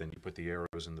speakers, but then you put the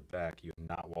arrows in the back, you have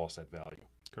not lost that value.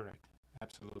 Correct.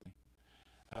 Absolutely.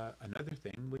 Another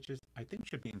thing, which is I think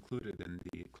should be included in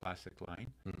the classic line,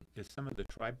 is some of the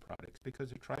tribe products, because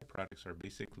the tribe products are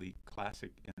basically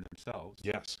classic in themselves.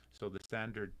 Yes. So the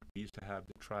standard, we used to have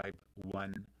the Tribe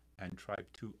 1 and Tribe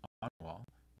 2 on-wall,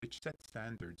 which set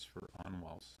standards for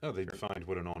on-walls. Oh, they defined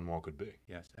what an on-wall could be.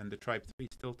 Yes, and the Tribe 3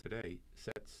 still today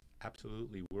sets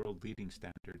absolutely world-leading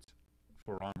standards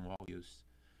for on-wall use.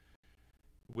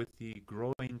 With the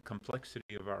growing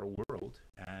complexity of our world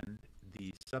and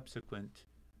the subsequent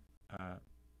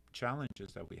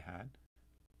challenges that we had,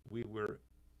 we were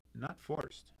not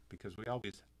forced, because we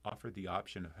always offered the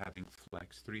option of having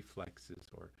three flexes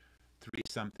or three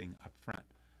something up front.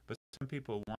 But some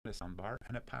people want a soundbar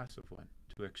and a passive one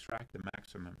to extract the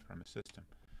maximum from a system.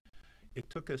 It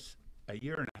took us a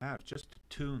year and a half just to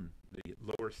tune the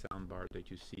lower soundbar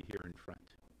that you see here in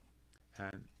front.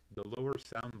 And the lower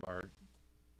soundbar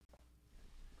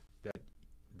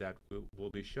that will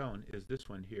be shown is this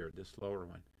one here, this lower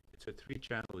one. It's a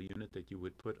 3-channel unit that you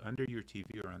would put under your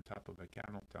TV or on top of a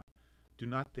countertop. Do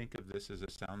not think of this as a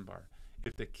soundbar.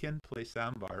 If the Kin Play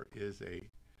soundbar is a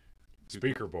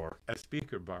speaker bar,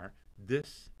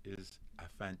 this is a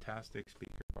fantastic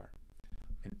speaker bar.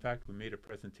 In fact, we made a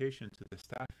presentation to the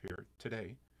staff here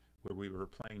today where we were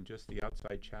playing just the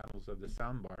outside channels of the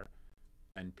soundbar,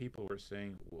 and people were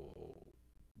saying, whoa,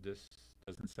 this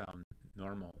doesn't sound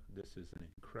normal. This is an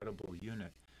incredible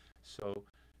unit. So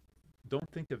don't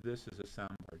think of this as a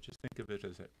soundbar. Just think of it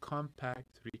as a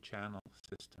compact 3-channel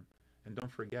system. And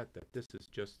don't forget that this is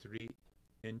just 3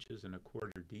 inches and a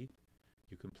quarter deep.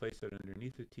 You can place it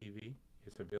underneath the TV.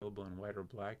 It's available in white or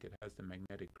black. It has the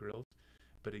magnetic grills.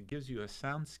 But it gives you a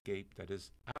soundscape that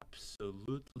is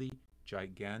absolutely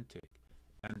gigantic.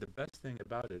 And the best thing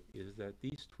about it is that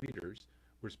these tweeters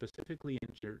were specifically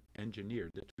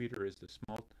engineered. The tweeter is the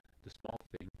small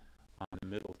thing on the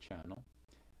middle channel.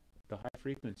 The high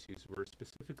frequencies were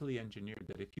specifically engineered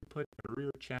that if you put a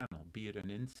rear channel, be it an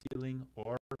in-ceiling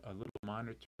or a little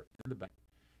monitor in the back,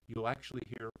 you'll actually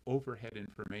hear overhead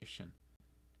information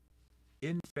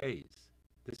in phase.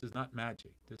 This is not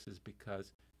magic. This is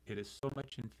because it is so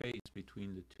much in phase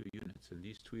between the two units, and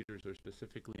these tweeters are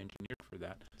specifically engineered for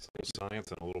that. It's a little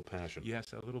science and a little passion.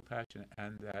 Yes, a little passion,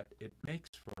 and that it makes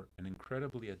for an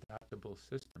incredibly adaptable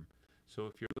system. So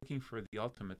if you're looking for the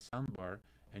ultimate soundbar,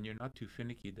 and you're not too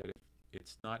finicky that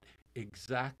it's not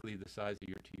exactly the size of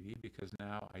your TV, because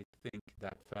now I think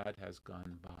that fad has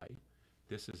gone by.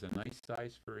 This is a nice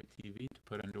size for a TV to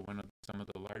put under some of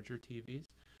the larger TVs,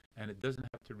 and it doesn't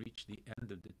have to reach the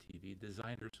end of the TV.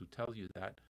 Designers who tell you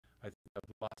that, I think, have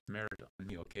lost merit on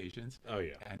the occasions. Oh,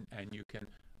 yeah. And you can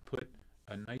put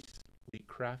a nicely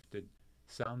crafted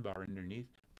soundbar underneath,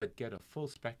 but get a full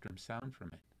spectrum sound from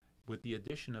it. With the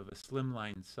addition of a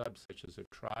slimline sub, such as a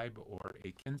Tribe or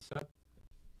a Kin sub,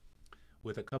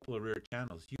 with a couple of rear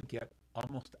channels, you get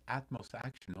almost Atmos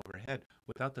action overhead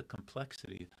without the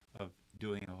complexity of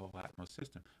doing a whole Atmos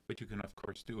system. But you can, of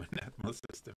course, do an Atmos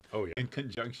system in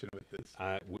conjunction with this.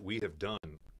 We have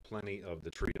done plenty of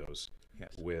the trios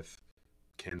with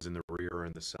Kins in the rear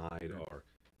and the side, or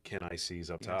Kin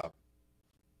ICs up top.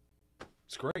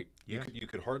 It's great. Yes. You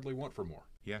could hardly want for more.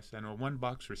 Yes, and a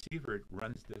one-box receiver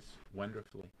runs this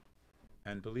wonderfully.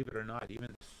 And believe it or not, even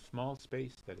the small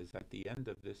space that is at the end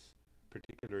of this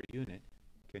particular unit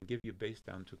can give you bass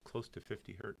down to close to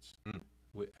 50 hertz.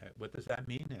 What does that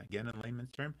mean? Again, in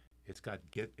layman's term, it's got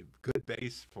good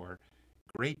bass for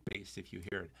great bass if you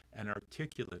hear it, and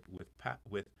articulate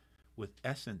with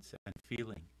essence and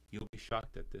feeling. You'll be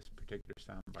shocked at this particular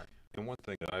soundbar. And one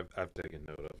thing that I've taken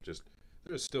note of, just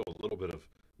there's still a little bit of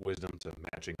wisdom to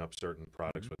matching up certain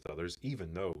products with others,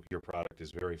 even though your product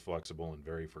is very flexible and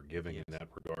very forgiving in that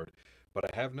regard. But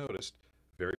I have noticed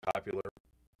very popular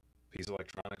piece of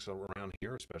electronics around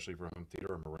here, especially for home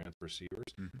theater, are Marantz receivers,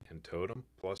 and Totem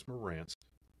plus Marantz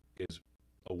is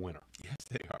a winner. Yes,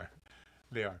 they are.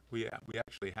 They are. We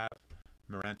actually have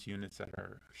Marantz units at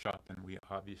our shop, and we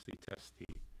obviously test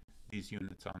these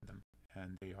units on them,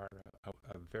 and they are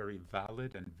a very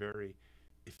valid and very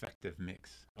effective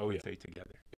mix. Say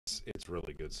together. It's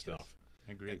really good stuff.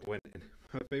 Yes, agreed. And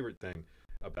my favorite thing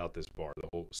about this bar, the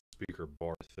whole speaker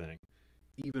bar thing,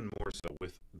 even more so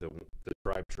with the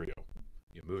Tribe Trio.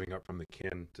 Moving up from the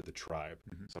Kin to the Tribe,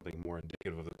 something more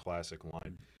indicative of the classic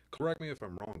line. Correct me if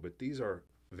I'm wrong, but these are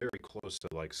very close to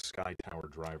like Sky Tower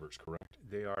drivers, correct?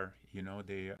 They are,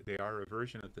 they are a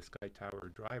version of the Sky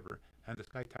Tower driver, and the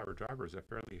Sky Tower driver is a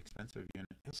fairly expensive unit.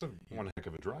 That's one heck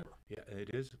of a driver. Yeah, it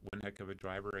is one heck of a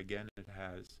driver. Again, it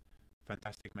has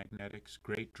fantastic magnetics,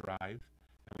 great drive,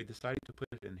 and we decided to put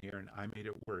it in here, and I made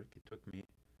it work. It took me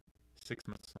 6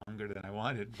 months longer than I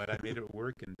wanted, but I made it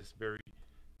work in this very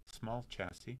small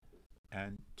chassis,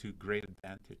 and to great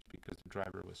advantage because the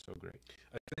driver was so great.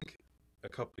 I think a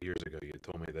couple of years ago you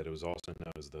told me that it was also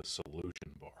known as the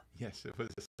solution bar. Yes, it was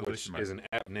a Which solution bar. is an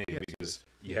apt name Yes, because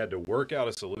you had to work out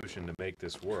a solution to make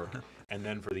this work. And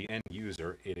then for the end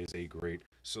user, it is a great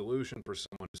solution for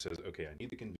someone who says, okay, I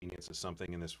need the convenience of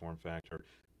something in this form factor,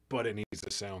 but it needs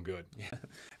to sound good. Yeah,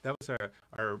 that was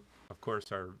of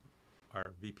course, our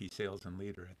VP sales and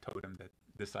leader at Totem that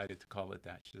decided to call it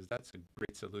that. She says, that's a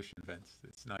great solution, Vince.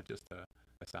 It's not just a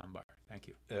sound bar. Thank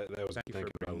you. That was Thank you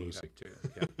thinking for about bringing it Lucy. up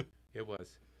too. Yeah, it was.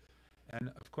 And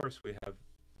of course, we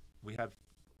have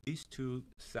these two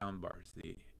sound bars.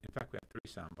 In fact, we have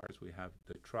three sound bars. We have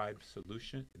the Tribe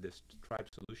Solution, this Tribe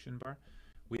Solution bar.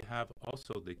 We have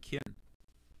also the Kin,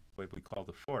 what we call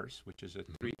the Force, which is a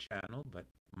 3-channel, but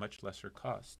much lesser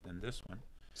cost than this one.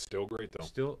 Still great though.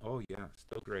 Still, oh yeah,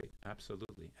 still great,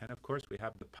 absolutely. And of course, we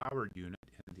have the powered unit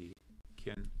in the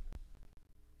Kin,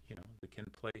 the Kin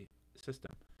Play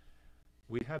system.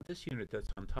 We have this unit that's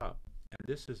on top, and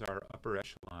this is our upper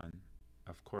echelon,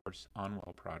 of course,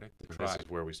 Onwell product, the Tribe. This is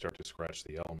where we start to scratch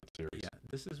the Element series. Yeah,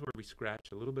 this is where we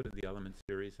scratch a little bit of the Element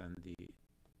series and the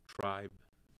Tribe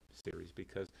series,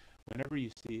 because whenever you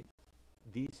see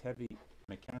these heavy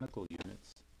mechanical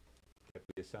units that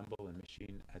we assemble and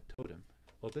machine at Totem,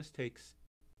 well, this takes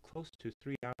close to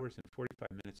 3 hours and 45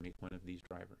 minutes to make one of these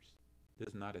drivers. This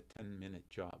is not a 10-minute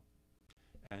job.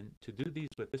 And to do these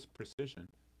with this precision,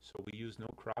 so we use no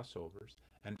crossovers,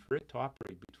 and for it to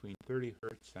operate between 30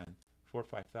 hertz and 4,000 or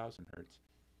 5,000 hertz,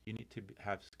 you need to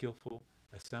have skillful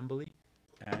assembly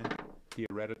and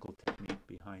theoretical technique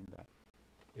behind that.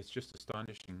 It's just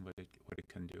astonishing what it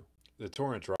can do. The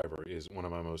Torrent driver is one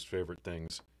of my most favorite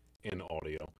things in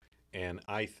audio, and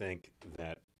I think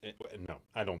that, no,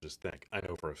 I don't just think, I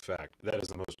know for a fact, that is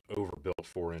the most overbuilt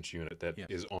 4-inch unit that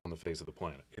is on the face of the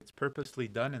planet. It's purposely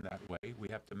done in that way. We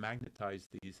have to magnetize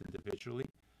these individually.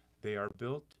 They are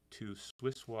built to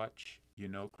Swiss watch,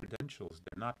 credentials.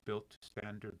 They're not built to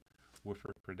standard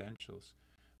woofer credentials.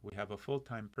 We have a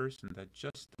full-time person that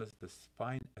just does the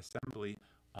fine assembly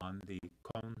on the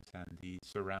cones and the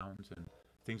surrounds and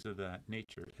things of that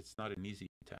nature. It's not an easy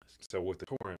task. So with the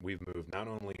Torrent, we've moved not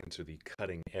only into the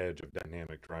cutting edge of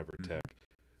dynamic driver tech,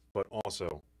 but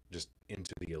also just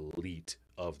into the elite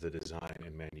of the design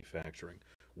and manufacturing,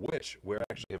 which we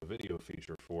actually have a video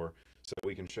feature for, so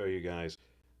we can show you guys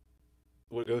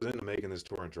what goes into making this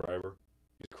Torrent driver.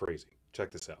 It's crazy.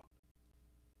 Check this out.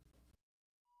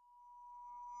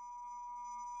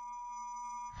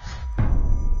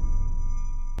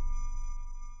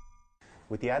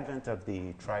 With the advent of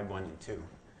the Tribe 1 and 2,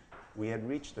 we had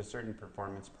reached a certain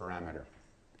performance parameter,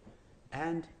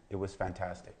 and it was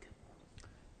fantastic.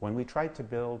 When we tried to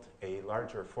build a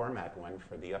larger format one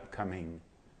for the upcoming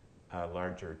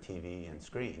larger TV and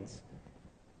screens,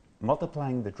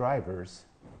 multiplying the drivers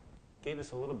gave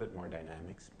us a little bit more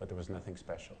dynamics, but there was nothing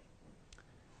special.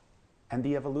 And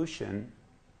the evolution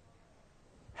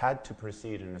had to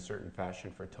proceed in a certain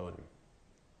fashion for Totem.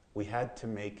 We had to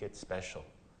make it special.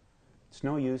 It's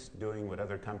no use doing what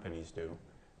other companies do,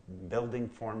 building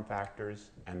form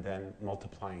factors and then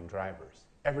multiplying drivers.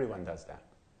 Everyone does that.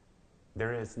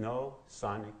 There is no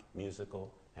sonic,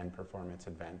 musical, and performance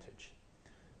advantage.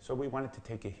 So we wanted to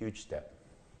take a huge step.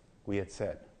 We had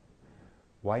said,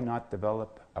 why not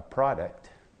develop a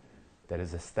product that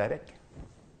is aesthetic,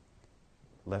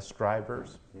 less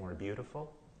drivers, more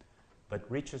beautiful, but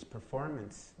reaches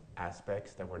performance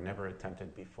aspects that were never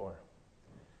attempted before?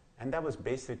 And that was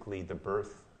basically the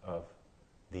birth of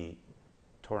the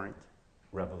Torrent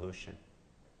revolution.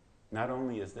 Not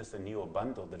only is this a Neo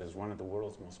bundle that is one of the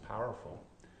world's most powerful,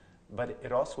 but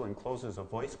it also encloses a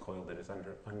voice coil that is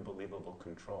under unbelievable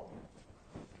control.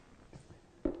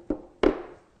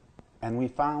 And we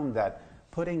found that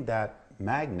putting that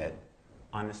magnet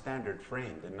on a standard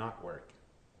frame did not work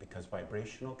because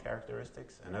vibrational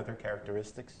characteristics and other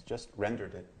characteristics just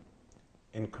rendered it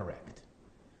incorrect.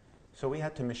 So we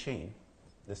had to machine,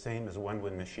 the same as one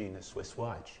would machine a Swiss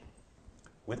watch,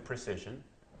 with precision,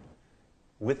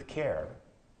 with care,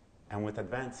 and with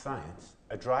advanced science,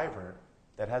 a driver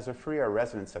that has a free air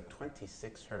resonance of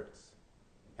 26 hertz.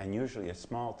 And usually a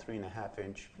small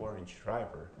 3.5-inch, 4-inch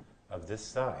driver of this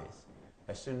size,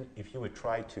 if you would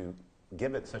try to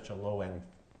give it such a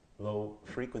low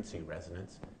frequency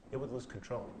resonance, it would lose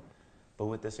control. But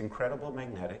with this incredible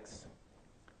magnetics,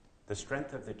 the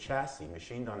strength of the chassis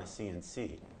machined on a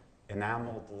CNC,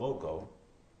 enameled logo,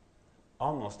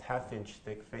 almost half-inch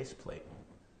thick faceplate,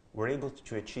 we're able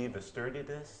to achieve a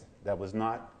sturdiness that was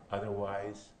not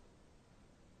otherwise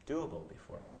doable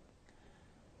before.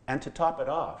 And to top it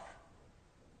off,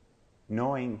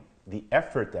 knowing the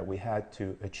effort that we had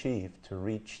to achieve to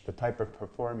reach the type of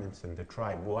performance in the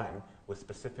Tribe 1 with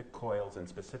specific coils and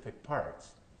specific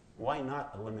parts, why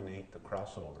not eliminate the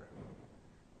crossover?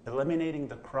 Eliminating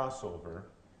the crossover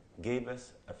gave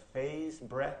us a phase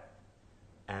breadth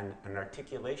and an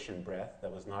articulation breadth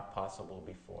that was not possible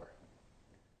before.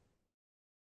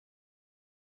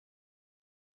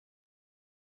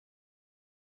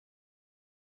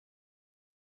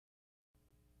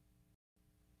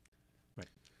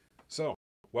 So,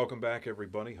 welcome back,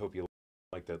 everybody. Hope you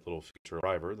like that little feature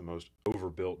driver, the most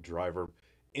overbuilt driver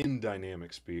in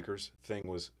dynamic speakers. Thing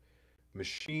was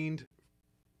machined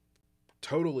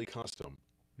totally custom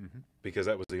because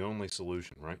that was the only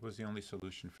solution, right? It was the only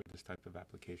solution for this type of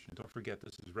application. Don't forget,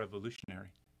 this is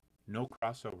revolutionary. No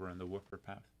crossover in the woofer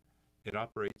path. It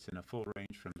operates in a full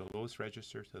range from the lowest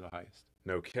register to the highest.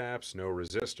 No caps, no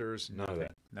resistors, none of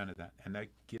that. None of that. And that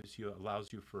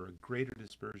allows you for a greater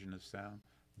dispersion of sound,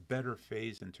 better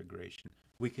phase integration.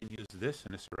 We can use this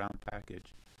in a surround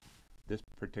package, this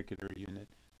particular unit,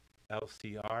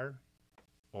 LCR,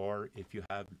 or if you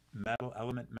have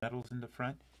element metals in the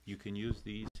front, you can use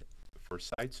these for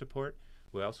side support.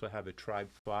 We also have a Tribe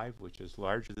 5, which is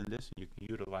larger than this, and you can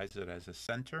utilize it as a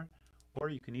center, or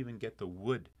you can even get the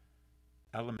wood,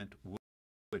 element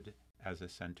wood as a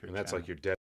center. And that's channel. like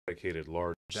your dedicated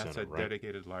large center, That's a right?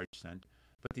 dedicated large center.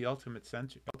 But the ultimate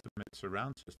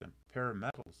surround system, pair of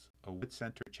metals, a wood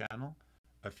center channel,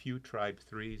 a few Tribe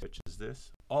 3s, such as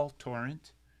this, all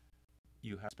torrent.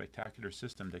 You have a spectacular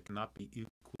system that cannot be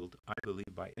equaled, I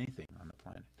believe, by anything on the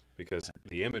planet. Because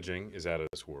the imaging is out of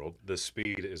this world. The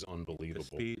speed is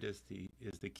unbelievable. The speed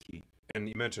is the key. And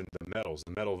you mentioned the metals.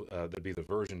 The metal, that'd be the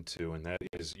version 2, and that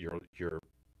is your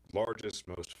largest,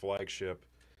 most flagship,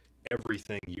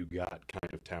 everything you got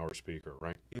kind of tower speaker,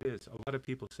 right? It is. A lot of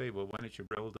people say, well, why don't you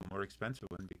build a more expensive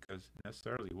one? Because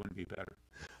necessarily it wouldn't be better.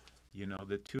 You know,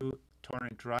 the two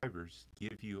torrent drivers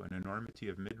give you an enormity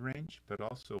of mid-range, but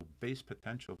also bass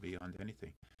potential beyond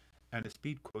anything, and a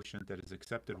speed quotient that is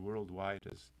accepted worldwide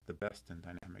as the best in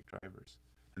dynamic drivers.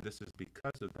 And this is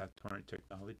because of that torrent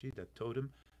technology that Totem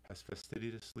has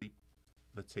fastidiously,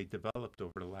 let's say, developed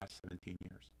over the last 17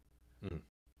 years.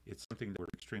 It's something that we're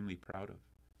extremely proud of.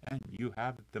 And you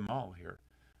have them all here.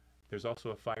 There's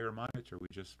also a fire monitor. We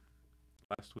just,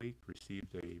 last week,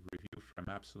 received a review from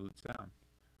Absolute Sound.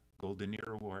 Golden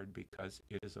Ear Award, because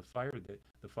it is the fire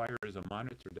is a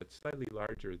monitor that's slightly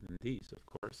larger than these, of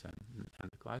course, and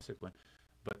the classic one,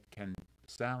 but can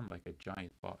sound like a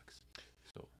giant box.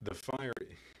 So the fire,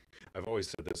 I've always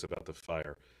said this about the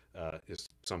fire, is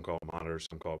some call it monitor,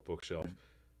 some call it bookshelf,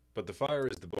 but the fire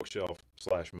is the bookshelf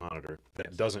 / monitor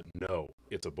that doesn't know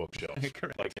it's a bookshelf.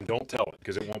 Correct. Like, and don't tell it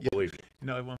because it won't believe you.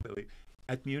 No, it won't believe.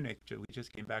 At Munich, we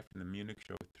just came back from the Munich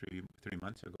show three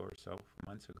months ago or so, 4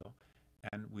 months ago.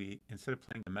 And we, instead of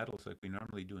playing the metals like we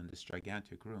normally do in this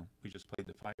gigantic room, we just played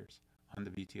the fires on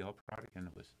the VTL product, and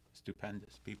it was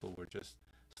stupendous. People were just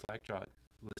slack-jawed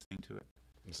listening to it.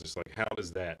 It's just like, how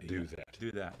does that do that?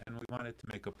 Do that. And we wanted to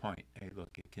make a point. Hey, look,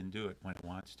 it can do it when it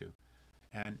wants to.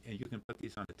 And you can put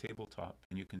these on the tabletop,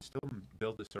 and you can still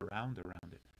build a surround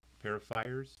around it. A pair of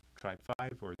fires, Tribe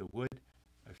 5 or the wood,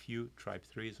 a few Tribe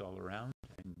 3s all around,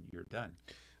 and you're done.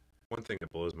 One thing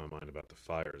that blows my mind about the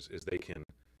fires is they can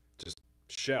just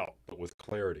shout, but with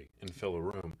clarity, and fill a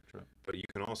room. True. But you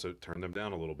can also turn them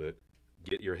down a little bit,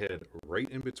 get your head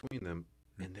right in between them,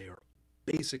 and they are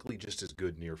basically just as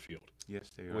good near field.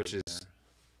 Yes, they are. Which is,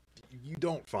 you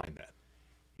don't find that.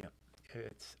 Yeah,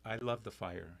 I love the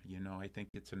fire. You know, I think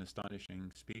it's an astonishing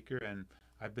speaker, and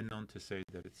I've been known to say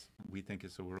that we think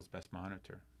it's the world's best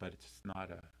monitor, but it's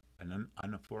not an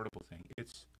unaffordable thing.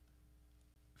 It's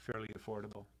fairly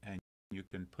affordable, and you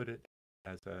can put it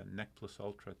as a Neck Plus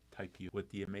Ultra type U with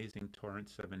the amazing Torrent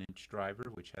 7-inch driver,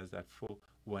 which has that full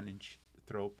 1-inch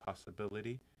throw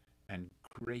possibility, and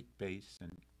great bass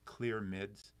and clear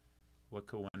mids. What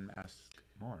could one ask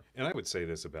more? And I would say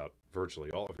this about virtually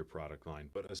all of your product line,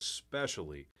 but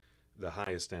especially the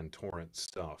highest end Torrent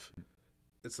stuff.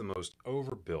 It's the most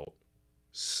overbuilt,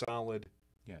 solid,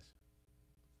 yes,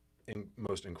 and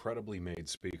most incredibly made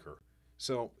speaker.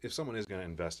 So if someone is going to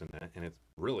invest in that, and it's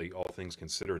really, all things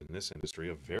considered in this industry,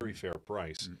 a very fair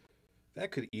price, that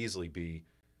could easily be,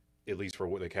 at least for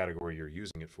what the category you're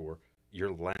using it for,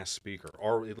 your last speaker,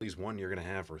 or at least one you're going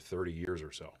to have for 30 years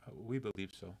or so. We believe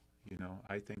so. You know,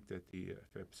 I think that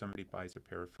if somebody buys a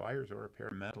pair of Fires or a pair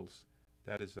of Metals,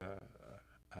 that is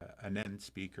an end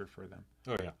speaker for them.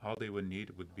 Oh, yeah. All they would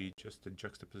need would be just a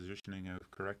juxtapositioning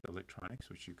of correct electronics,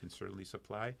 which you can certainly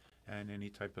supply, and any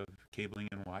type of cabling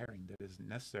and wiring that is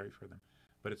necessary for them.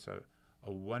 But it's a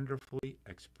wonderfully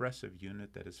expressive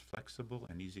unit that is flexible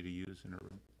and easy to use in a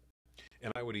room.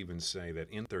 And I would even say that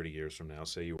in 30 years from now,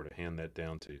 say you were to hand that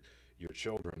down to your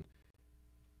children,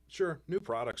 sure, new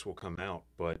products will come out,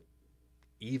 but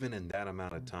even in that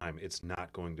amount of time, it's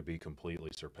not going to be completely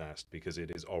surpassed because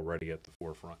it is already at the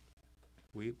forefront.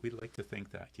 We like to think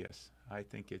that, yes. I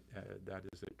think that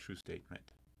is a true statement.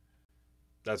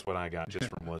 That's what I got just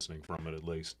from listening from it, at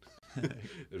least.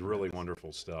 It's really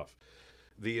wonderful stuff.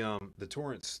 The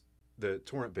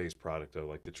torrent-based product, though,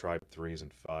 like the Tribe 3s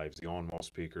and 5s, the on-wall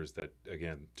speakers that,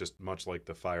 again, just much like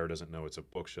the Fire doesn't know it's a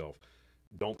bookshelf,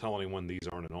 don't tell anyone these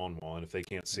aren't an on-wall, and if they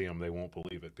can't see them, they won't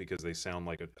believe it because they sound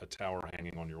like a tower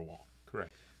hanging on your wall.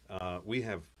 Correct. We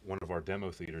have one of our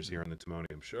demo theaters here in the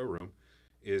Timonium showroom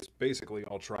is basically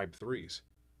all Tribe 3s.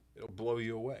 It'll blow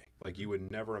you away. Like you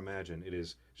would never imagine it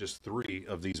is just 3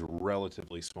 of these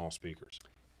relatively small speakers.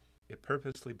 It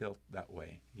purposely built that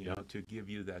way, you know, to give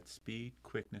you that speed,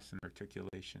 quickness, and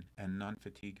articulation, and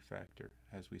non-fatigue factor,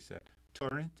 as we said.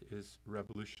 Torrent is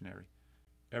revolutionary.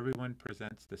 Everyone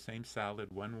presents the same salad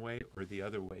one way or the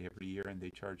other way every year, and they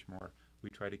charge more. We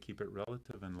try to keep it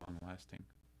relative and long-lasting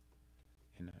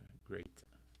in a great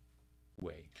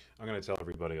way. I'm going to tell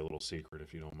everybody a little secret,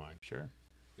 if you don't mind. Sure.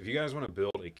 If you guys want to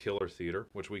build a killer theater,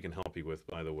 which we can help you with,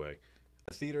 by the way,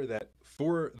 a theater that,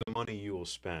 for the money you will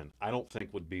spend, I don't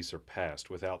think would be surpassed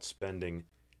without spending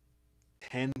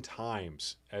 10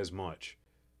 times as much.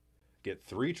 Get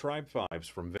 3 Tribe 5s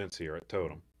from Vince here at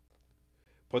Totem.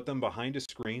 Put them behind a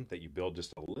screen that you build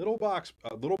just a little box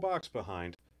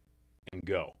behind, and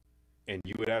go. And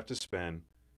you would have to spend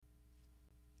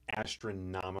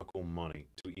astronomical money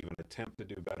to even attempt to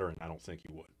do better, and I don't think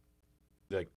you would.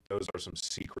 Like, those are some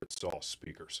secret sauce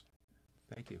speakers.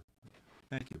 Thank you.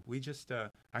 Thank you. We just,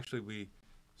 actually, we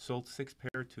sold 6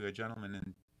 pair to a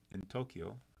gentleman in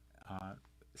Tokyo,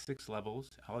 6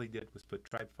 levels. All he did was put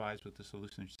Tribe 5s with the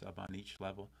solution sub on each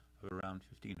level of around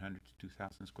 1,500 to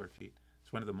 2,000 square feet.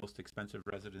 It's one of the most expensive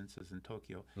residences in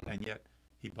Tokyo, and yet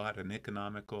he bought an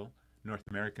economical North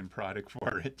American product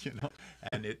for it, you know,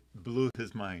 and it blew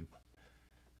his mind.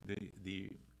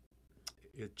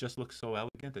 It just looks so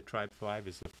elegant. The Tribe 5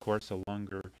 is, of course, a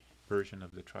longer version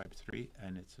of the Tribe 3,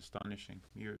 and it's astonishing.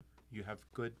 You have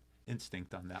good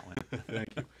instinct on that one.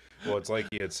 Thank you. Well, it's like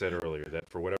you had said earlier, that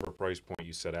for whatever price point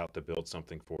you set out to build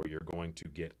something for, you're going to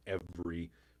get every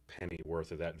penny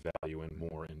worth of that value and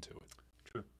more into it.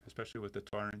 True, especially with the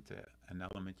Torrent and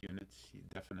Element units,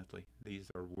 definitely.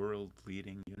 These are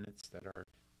world-leading units that are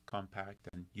compact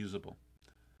and usable.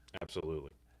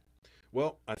 Absolutely.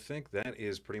 Well, I think that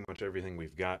is pretty much everything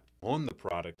we've got on the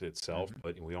product itself,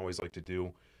 but we always like to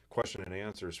do question and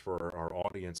answers for our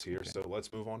audience here, so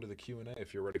let's move on to the Q&A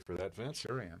if you're ready for that, Vince.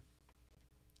 Sure I am.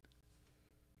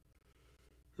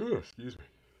 Oh, excuse me.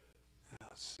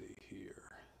 Let's see here.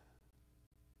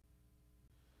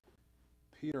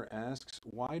 Peter asks,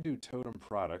 why do Totem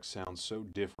products sound so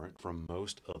different from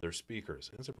most other speakers?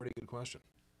 That's a pretty good question.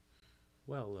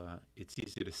 Well, it's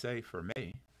easy to say for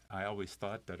me. I always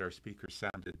thought that our speakers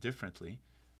sounded differently,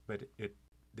 but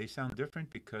they sound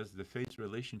different because the phase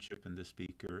relationship in the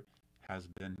speaker has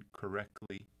been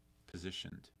correctly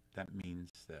positioned. That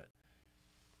means that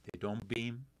they don't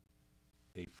beam,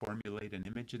 they formulate an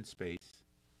image in space.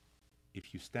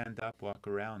 If you stand up, walk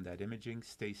around, that imaging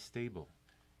stays stable.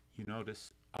 You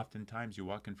notice oftentimes you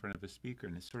walk in front of a speaker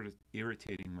and it's sort of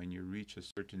irritating when you reach a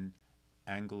certain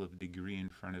angle of degree in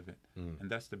front of it. And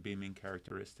that's the beaming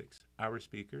characteristics. Our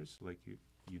speakers, like you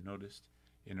noticed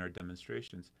in our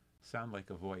demonstrations, sound like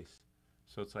a voice.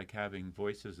 So it's like having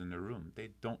voices in the room.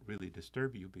 They don't really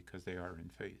disturb you because they are in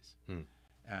phase.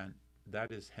 And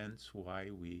that is hence why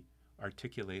we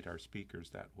articulate our speakers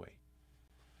that way.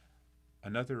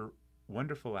 Another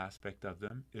wonderful aspect of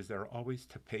them is they're always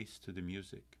to pace to the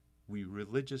music. We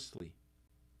religiously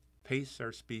pace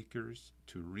our speakers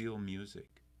to real music.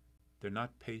 They're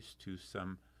not paced to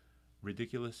some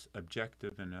ridiculous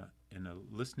objective in a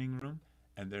listening room,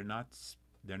 and they're not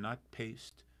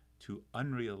paced to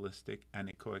unrealistic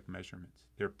anechoic measurements.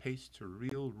 They're paced to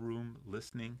real room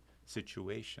listening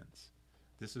situations.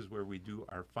 This is where we do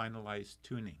our finalized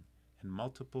tuning in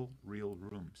multiple real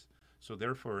rooms. So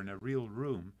therefore, in a real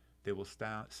room, they will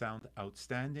sound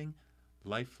outstanding,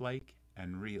 lifelike,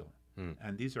 and real.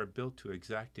 And these are built to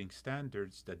exacting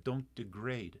standards that don't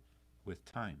degrade with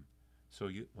time. So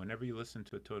whenever you listen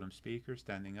to a Totem speaker,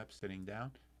 standing up, sitting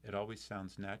down, it always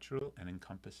sounds natural and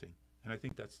encompassing. And I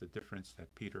think that's the difference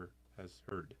that Peter has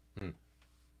heard.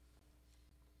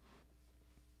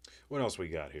 What else we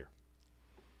got here?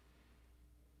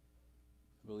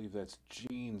 I believe that's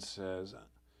Gene says,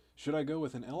 should I go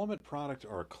with an Element product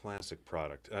or a classic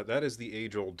product? That is the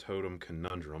age-old Totem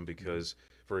conundrum because,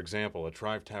 for example, a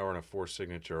Tribe Tower and a Four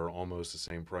Signature are almost the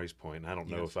same price point. And I don't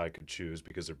know if I could choose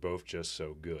because they're both just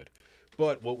so good.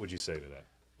 But what would you say to that?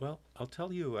 Well, I'll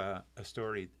tell you a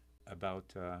story about,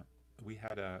 we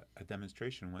had a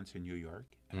demonstration once in New York,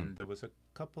 and there was a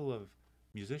couple of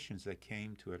musicians that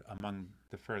came to it among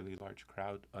the fairly large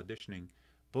crowd auditioning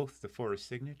both the Forest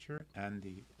Signature and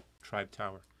the Tribe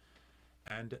Tower.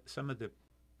 And some of the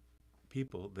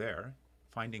people there,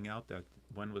 finding out that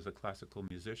one was a classical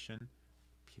musician,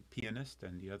 pianist,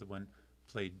 and the other one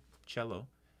played cello,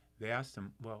 they asked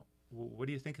him, well, what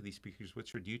do you think of these speakers?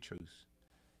 Which would you choose?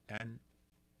 And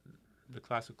the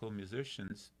classical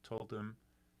musicians told him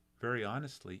very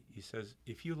honestly, he says,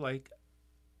 if you like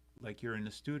you're in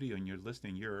the studio and you're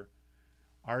listening, you're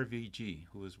RVG,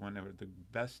 who is one of the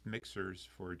best mixers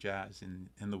for jazz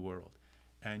in the world,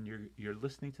 and you're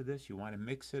listening to this, you want to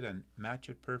mix it and match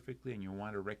it perfectly, and you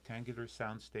want a rectangular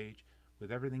sound stage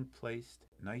with everything placed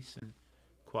nice and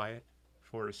quiet,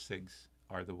 Forest Sigs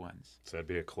are the ones. So that'd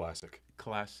be a classic.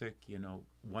 Classic,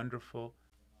 wonderful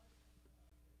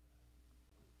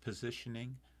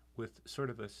positioning with sort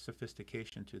of a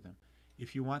sophistication to them.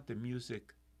 If you want the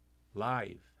music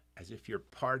live, as if you're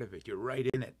part of it, you're right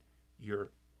in it,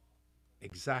 you're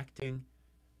exacting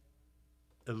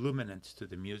illuminance to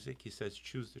the music, he says,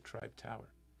 choose the Tribe Tower.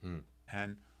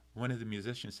 And one of the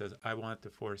musicians says, I want the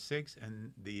Four Sigs,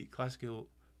 and the classical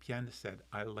pianist said,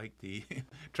 I like the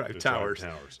Tribe Towers.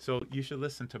 So you should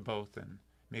listen to both and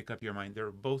make up your mind.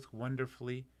 They're both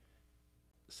wonderfully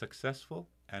successful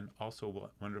and also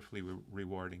wonderfully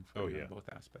rewarding for you in both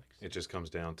aspects. It just comes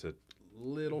down to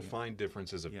little fine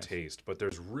differences of taste, but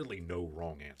there's really no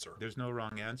wrong answer. There's no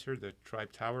wrong answer. The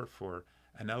Tribe Tower, for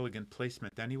an elegant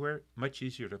placement anywhere, much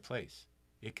easier to place.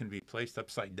 It can be placed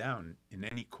upside down in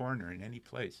any corner, in any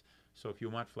place. So if you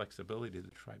want flexibility,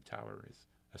 the Tribe Tower is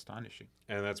astonishing.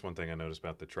 And that's one thing I noticed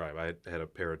about the Tribe. I had a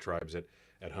pair of Tribes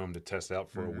at home to test out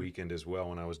for a weekend as well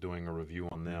when I was doing a review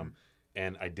on them.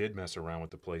 And I did mess around with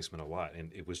the placement a lot,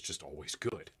 and it was just always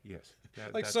good. Yes.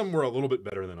 Some were a little bit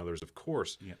better than others, of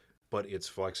course. Yeah. But its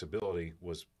flexibility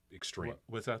was extreme.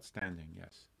 Was outstanding,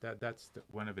 yes. That's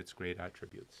one of its great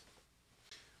attributes.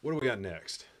 What do we got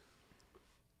next?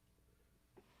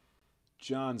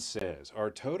 John says, are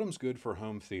totems good for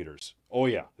home theaters? Oh,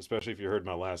 yeah, especially if you heard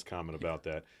my last comment about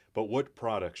that. But what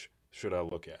products should I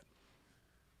look at?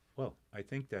 Well, I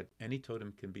think that any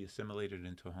totem can be assimilated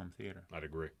into a home theater. I'd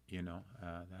agree.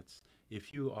 That's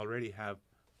if you already have,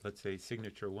 let's say,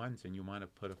 signature ones and you want to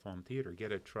put a home theater,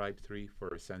 get a Tribe 3 for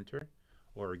a center,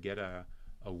 or get a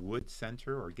wood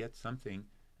center, or get something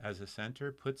as a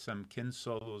center, put some kin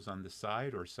solos on the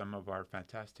side or some of our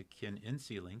fantastic kin in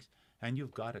ceilings, and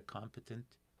you've got a competent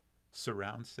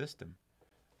surround system.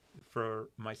 For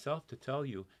myself to tell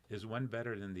you, is one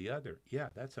better than the other? Yeah,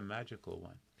 that's a magical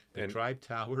one. The Tribe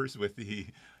Towers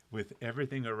with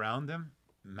everything around them,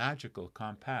 magical,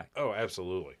 compact. Oh,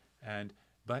 absolutely.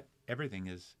 But everything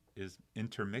is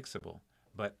intermixable.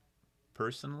 But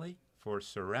personally, for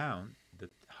surround, the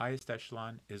highest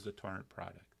echelon is the Torrent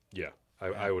product. Yeah,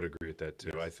 I would agree with that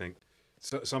too. Yes. I think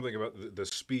something about the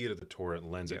speed of the Torrent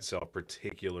lends itself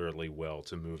particularly well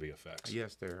to movie effects.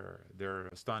 Yes, they're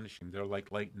astonishing. They're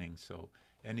like lightning. So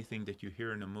anything that you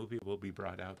hear in a movie will be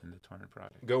brought out in the Torrent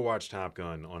product. Go watch Top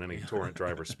Gun on any Torrent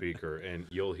driver speaker, and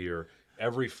you'll hear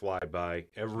every flyby,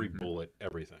 every bullet,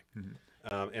 everything.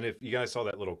 And if you guys saw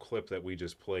that little clip that we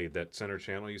just played, that center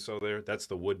channel you saw there, that's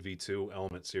the Wood V2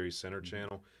 Element Series center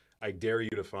channel. I dare you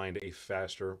to find a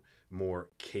faster, more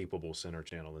capable center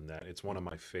channel than that. It's one of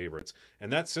my favorites.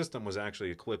 And that system was actually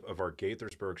a clip of our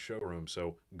Gaithersburg showroom,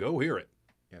 so go hear it.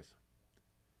 Yes.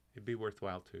 It'd be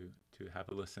worthwhile to have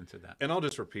a listen to that. And I'll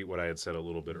just repeat what I had said a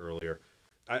little bit earlier.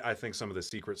 I think some of the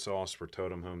secret sauce for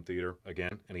Totem Home Theater,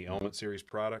 again, any Element Series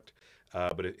product,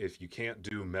 but if you can't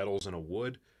do metals and a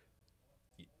wood,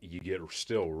 you get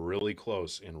still really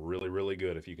close and really, really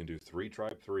good if you can do 3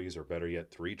 Tribe 3s, or better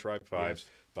yet, 3 Tribe 5s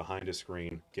behind a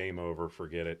screen. Game over,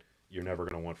 forget it. You're never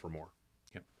going to want for more.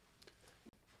 Yep.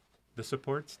 The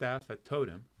support staff at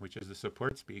Totem, which is the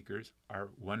support speakers, are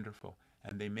wonderful,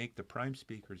 and they make the prime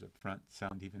speakers up front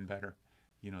sound even better.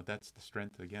 That's the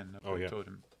strength again of Oh, yeah.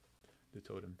 the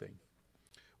totem thing.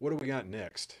 What do we got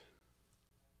next?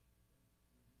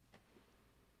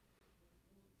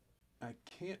 I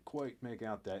can't quite make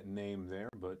out that name there,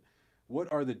 but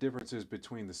what are the differences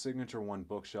between the Signature One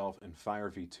bookshelf and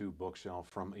Fire V2 bookshelf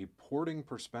from a porting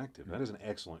perspective? That is an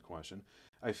excellent question.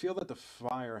 I feel that the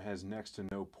Fire has next to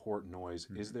no port noise.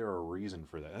 Is there a reason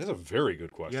for that? That's a very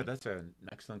good question. Yeah, that's an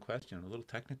excellent question. A little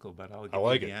technical, but I'll I give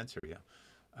like you the it. answer.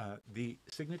 Yeah, the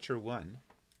Signature One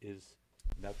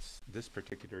that's this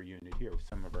particular unit here.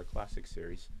 Some of our classic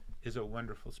series is a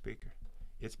wonderful speaker.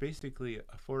 It's basically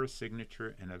a Forest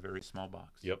Signature in a very small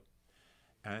box. Yep.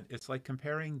 And it's like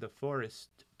comparing the Forest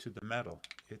to the metal.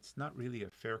 It's not really a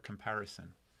fair comparison.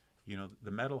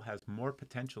 The metal has more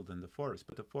potential than the Forest,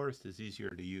 but the Forest is easier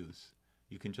to use.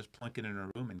 You can just plunk it in a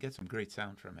room and get some great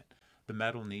sound from it. The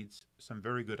metal needs some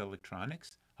very good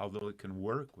electronics, although it can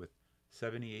work with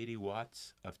 70, 80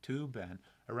 watts of tube and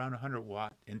around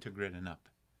 100-watt intergrid and up.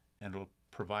 And it'll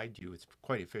provide you, it's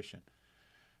quite efficient.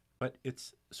 But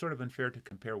it's sort of unfair to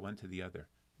compare one to the other.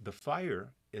 The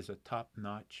Fire is a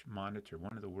top-notch monitor,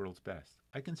 one of the world's best.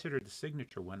 I consider the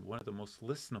Signature One of the most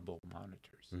listenable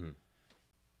monitors. Mm-hmm.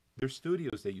 There's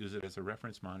studios that use it as a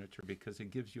reference monitor because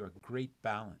it gives you a great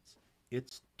balance.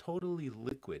 It's totally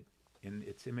liquid in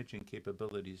its imaging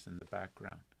capabilities in the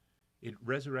background. It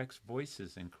resurrects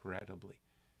voices incredibly.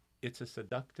 It's a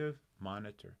seductive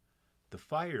monitor. The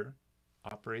Fire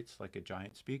operates like a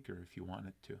giant speaker if you want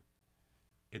it to.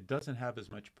 It doesn't have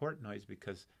as much port noise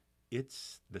because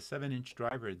it's the 7-inch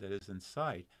driver that is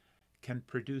inside can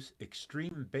produce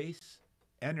extreme bass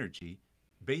energy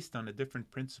based on a different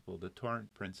principle, the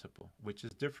torrent principle, which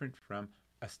is different from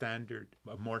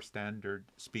a more standard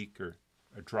speaker,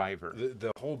 a driver.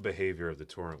 The whole behavior of the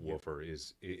torrent woofer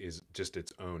is just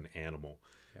its own animal.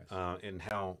 Yes. And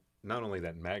how not only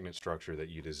that magnet structure that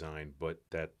you designed, but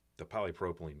that the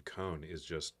polypropylene cone is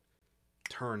just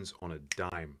turns on a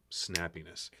dime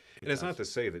snappiness. And it's not to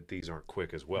say that these aren't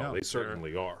quick as well. No, they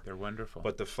certainly are. They're wonderful.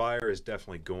 But the Fire is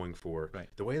definitely going for Right.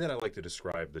 the way that I like to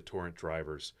describe the torrent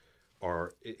drivers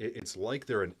are it's like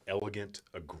they're an elegant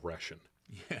aggression.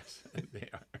 Yes, they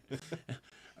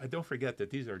are. Don't forget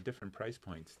that these are different price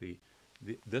points.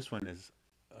 This one is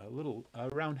a little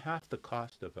around half the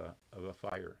cost of a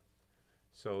Fire.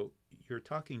 So you're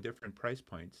talking different price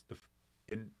points.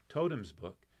 In Totem's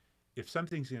book, if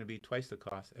something's going to be twice the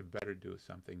cost, it better do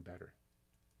something better,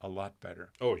 a lot better.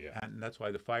 Oh, yeah. And that's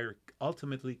why the Fire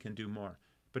ultimately can do more.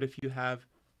 But if you have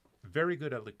very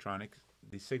good electronics,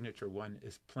 the Signature One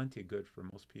is plenty good for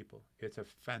most people. It's a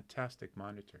fantastic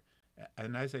monitor.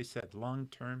 And as I said,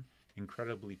 long-term,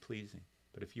 incredibly pleasing.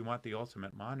 But if you want the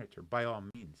ultimate monitor, by all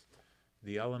means,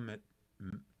 the Element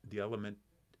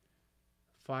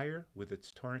Fire with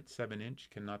its torrent 7-inch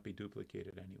cannot be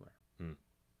duplicated anywhere.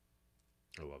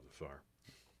 I love the Fire.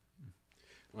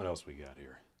 What else we got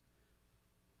here?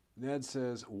 Ned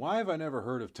says, why have I never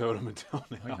heard of Totem until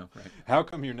now? I know, right? How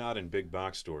come you're not in big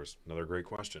box stores? Another great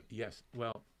question. Yes.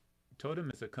 Well,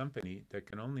 Totem is a company that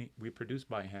we produce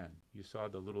by hand. You saw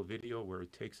the little video where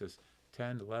it takes us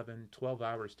 10, 11, 12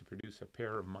 hours to produce a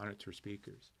pair of monitor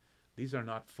speakers. These are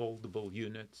not foldable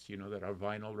units, that are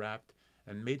vinyl wrapped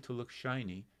and made to look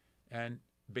shiny. And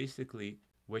basically,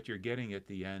 what you're getting at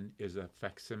the end is a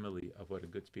facsimile of what a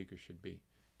good speaker should be.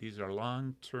 These are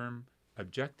long-term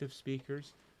objective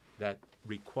speakers that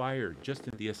require, just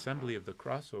in the assembly of the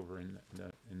crossover in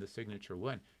the Signature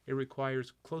One, it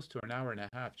requires close to an hour and a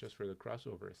half just for the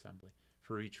crossover assembly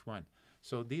for each one.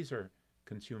 So these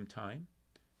consume time,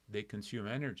 they consume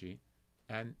energy,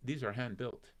 and these are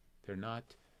hand-built. They're not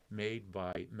made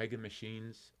by mega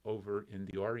machines over in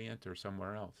the Orient or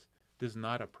somewhere else. This is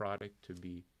not a product to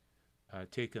be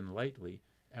taken lightly,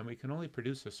 and we can only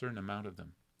produce a certain amount of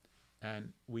them.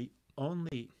 And we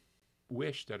only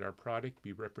wish that our product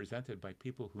be represented by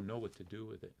people who know what to do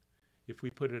with it. If we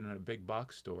put it in a big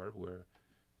box store where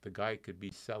the guy could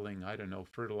be selling, I don't know,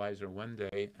 fertilizer one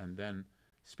day and then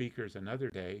speakers another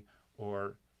day,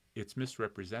 or it's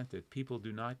misrepresented, people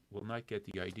will not get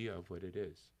the idea of what it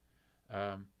is.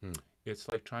 It's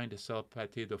like trying to sell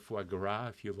pâté de foie gras,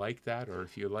 if you like that, or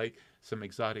if you like some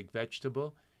exotic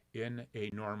vegetable in a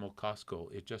normal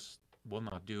Costco. It just will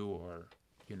not do, or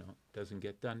doesn't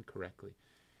get done correctly.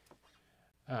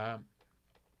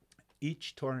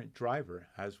 Each torrent driver,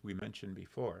 as we mentioned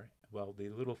before, well, the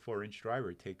little 4-inch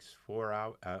driver takes 4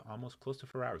 hours, almost close to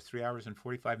 4 hours, 3 hours and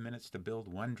 45 minutes to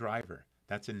build one driver.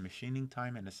 That's in machining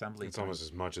time and assembly It's time. almost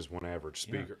as much as one average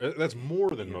speaker. Yeah. That's more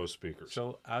than most speakers.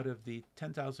 So out of the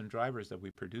 10,000 drivers that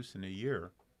we produce in a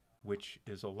year, which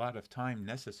is a lot of time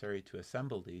necessary to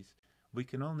assemble these, we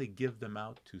can only give them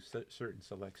out to certain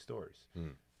select stores.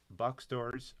 Mm. Box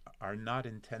stores are not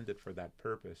intended for that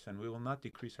purpose, and we will not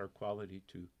decrease our quality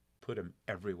to put them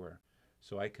everywhere.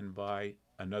 So I can buy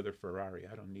another Ferrari.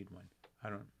 I don't need one.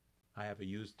 I have a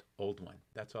used old one.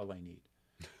 That's all I need.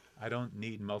 I don't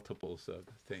need multiples of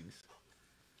things.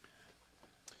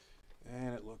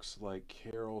 And it looks like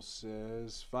Carol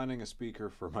says, finding a speaker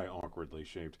for my awkwardly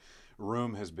shaped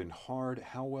room has been hard.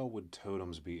 How well would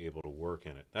Totems be able to work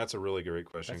in it? That's a really great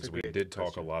question, That's a because we great did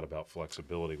talk question. a lot about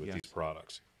flexibility with Yes. these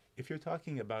products. If you're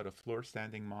talking about a floor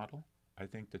standing model, I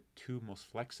think the two most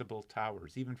flexible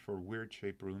towers, even for weird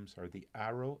shaped rooms, are the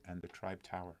Arrow and the Tribe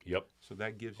Tower. Yep. So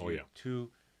that gives Oh, you yeah.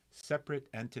 two separate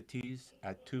entities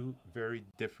at two very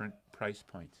different price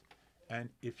points. And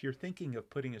if you're thinking of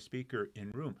putting a speaker in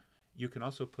room, you can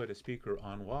also put a speaker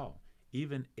on wall.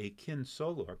 Even a kin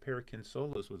solo, a pair of kin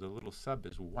solos with a little sub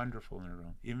is wonderful in a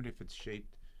room, even if it's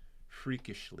shaped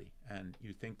freakishly and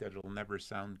you think that it'll never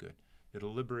sound good.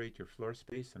 It'll liberate your floor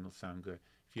space and it'll sound good.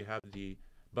 If you have the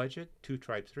budget, 2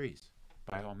 Tribe 3s,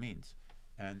 by all means.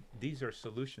 And these are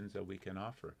solutions that we can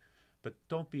offer. But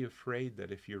don't be afraid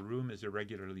that if your room is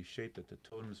irregularly shaped, that the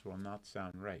totems will not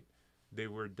sound right. They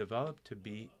were developed to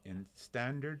be in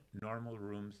standard, normal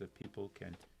rooms that people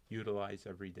can utilize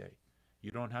every day.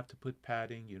 You don't have to put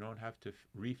padding. You don't have to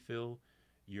refill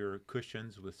your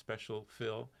cushions with special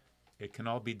fill. It can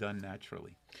all be done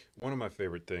naturally. One of my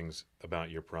favorite things about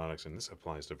your products, and this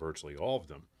applies to virtually all of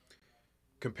them,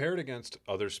 compared against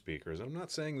other speakers, I'm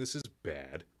not saying this is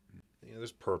bad,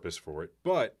 there's purpose for it,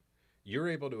 but you're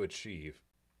able to achieve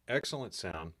excellent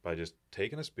sound by just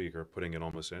taking a speaker, putting it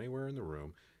almost anywhere in the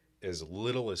room, as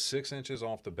little as 6 inches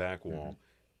off the back wall,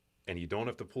 and you don't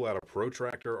have to pull out a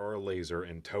protractor or a laser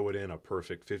and tow it in a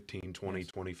perfect 15, 20, Yes.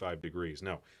 25 degrees.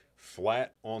 No,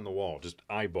 flat on the wall, just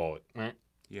eyeball it,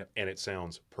 Yep. and it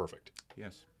sounds perfect.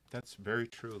 Yes, that's very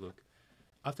true. Look,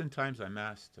 oftentimes I'm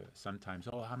asked sometimes,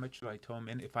 oh, how much should I tow them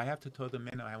in? If I have to tow them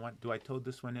in, do I tow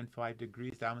this one in 5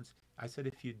 degrees? That one's, I said,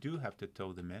 if you do have to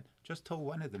tow them in, just tow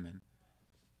one of them in.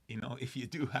 If you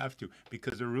do have to,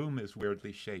 because the room is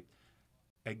weirdly shaped.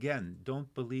 Again,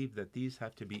 don't believe that these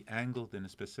have to be angled in a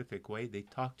specific way. They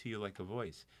talk to you like a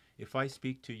voice. If I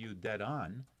speak to you dead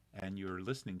on and you're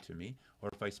listening to me, or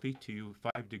if I speak to you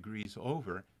 5 degrees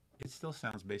over, it still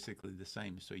sounds basically the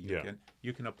same. So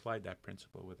you can apply that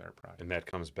principle with our product. And that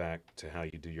comes back to how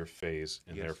you do your phase,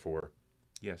 and Yes. therefore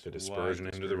Yes, the wide dispersion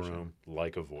into the dispersion. room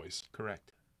like a voice.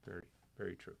 Correct. Very,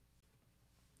 very true.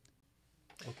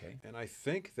 Okay. And I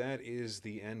think that is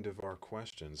the end of our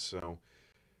questions. So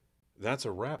that's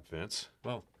a wrap, Vince.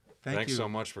 Well, Thanks you. so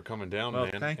much for coming down, Well,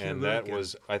 man. thank you, and Luke, that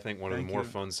was, I think, one of the thank more you.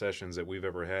 fun sessions that we've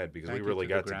ever had, because Thank we you really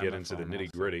to the got to get into the Gramophone also.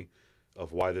 nitty-gritty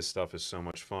of why this stuff is so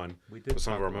much fun. We did With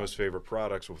some of talk our a lot. most favorite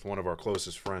products with one of our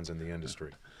closest friends in the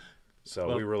industry. So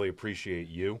Well- we really appreciate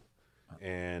you.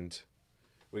 And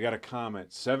we got a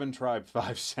comment, 7 Tribe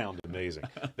 5 sound amazing.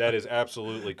 That is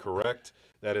absolutely correct.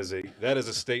 That is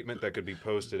a statement that could be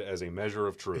posted as a measure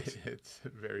of truth. It's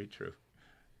very true.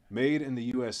 Made in the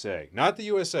USA. Not the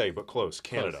USA, but close.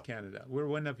 Canada. Close, Canada. We're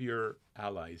one of your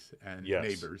allies and Yes.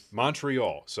 neighbors.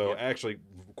 Montreal. So Yeah. actually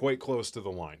quite close to the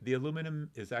line. The aluminum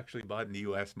is actually bought in the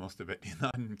U.S., most of it,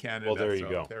 not in Canada. Well, there you so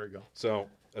go. There we go. So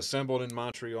assembled in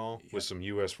Montreal Yeah. with some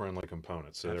US friendly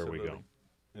components. So there we go. Absolutely.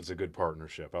 It's a good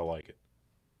partnership. I like it.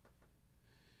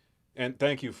 And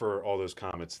thank you for all those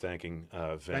comments thanking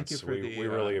Vince. Thank you for we the,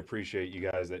 really appreciate you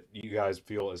guys, that you guys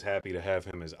feel as happy to have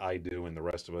him as I do and the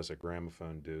rest of us at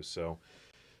Gramophone do. So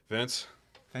Vince,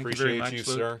 Thank you appreciate very much, you, Luke.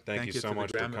 sir. Thank you to so the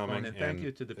much for Gramophone, coming. And thank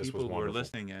you to the this was people who were wonderful.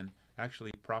 listening and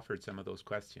actually proffered some of those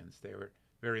questions. They were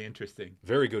very interesting.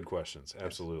 Very good questions.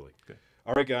 Absolutely. Good.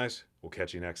 All right, guys. We'll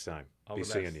catch you next time. All Be the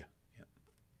seeing best. you.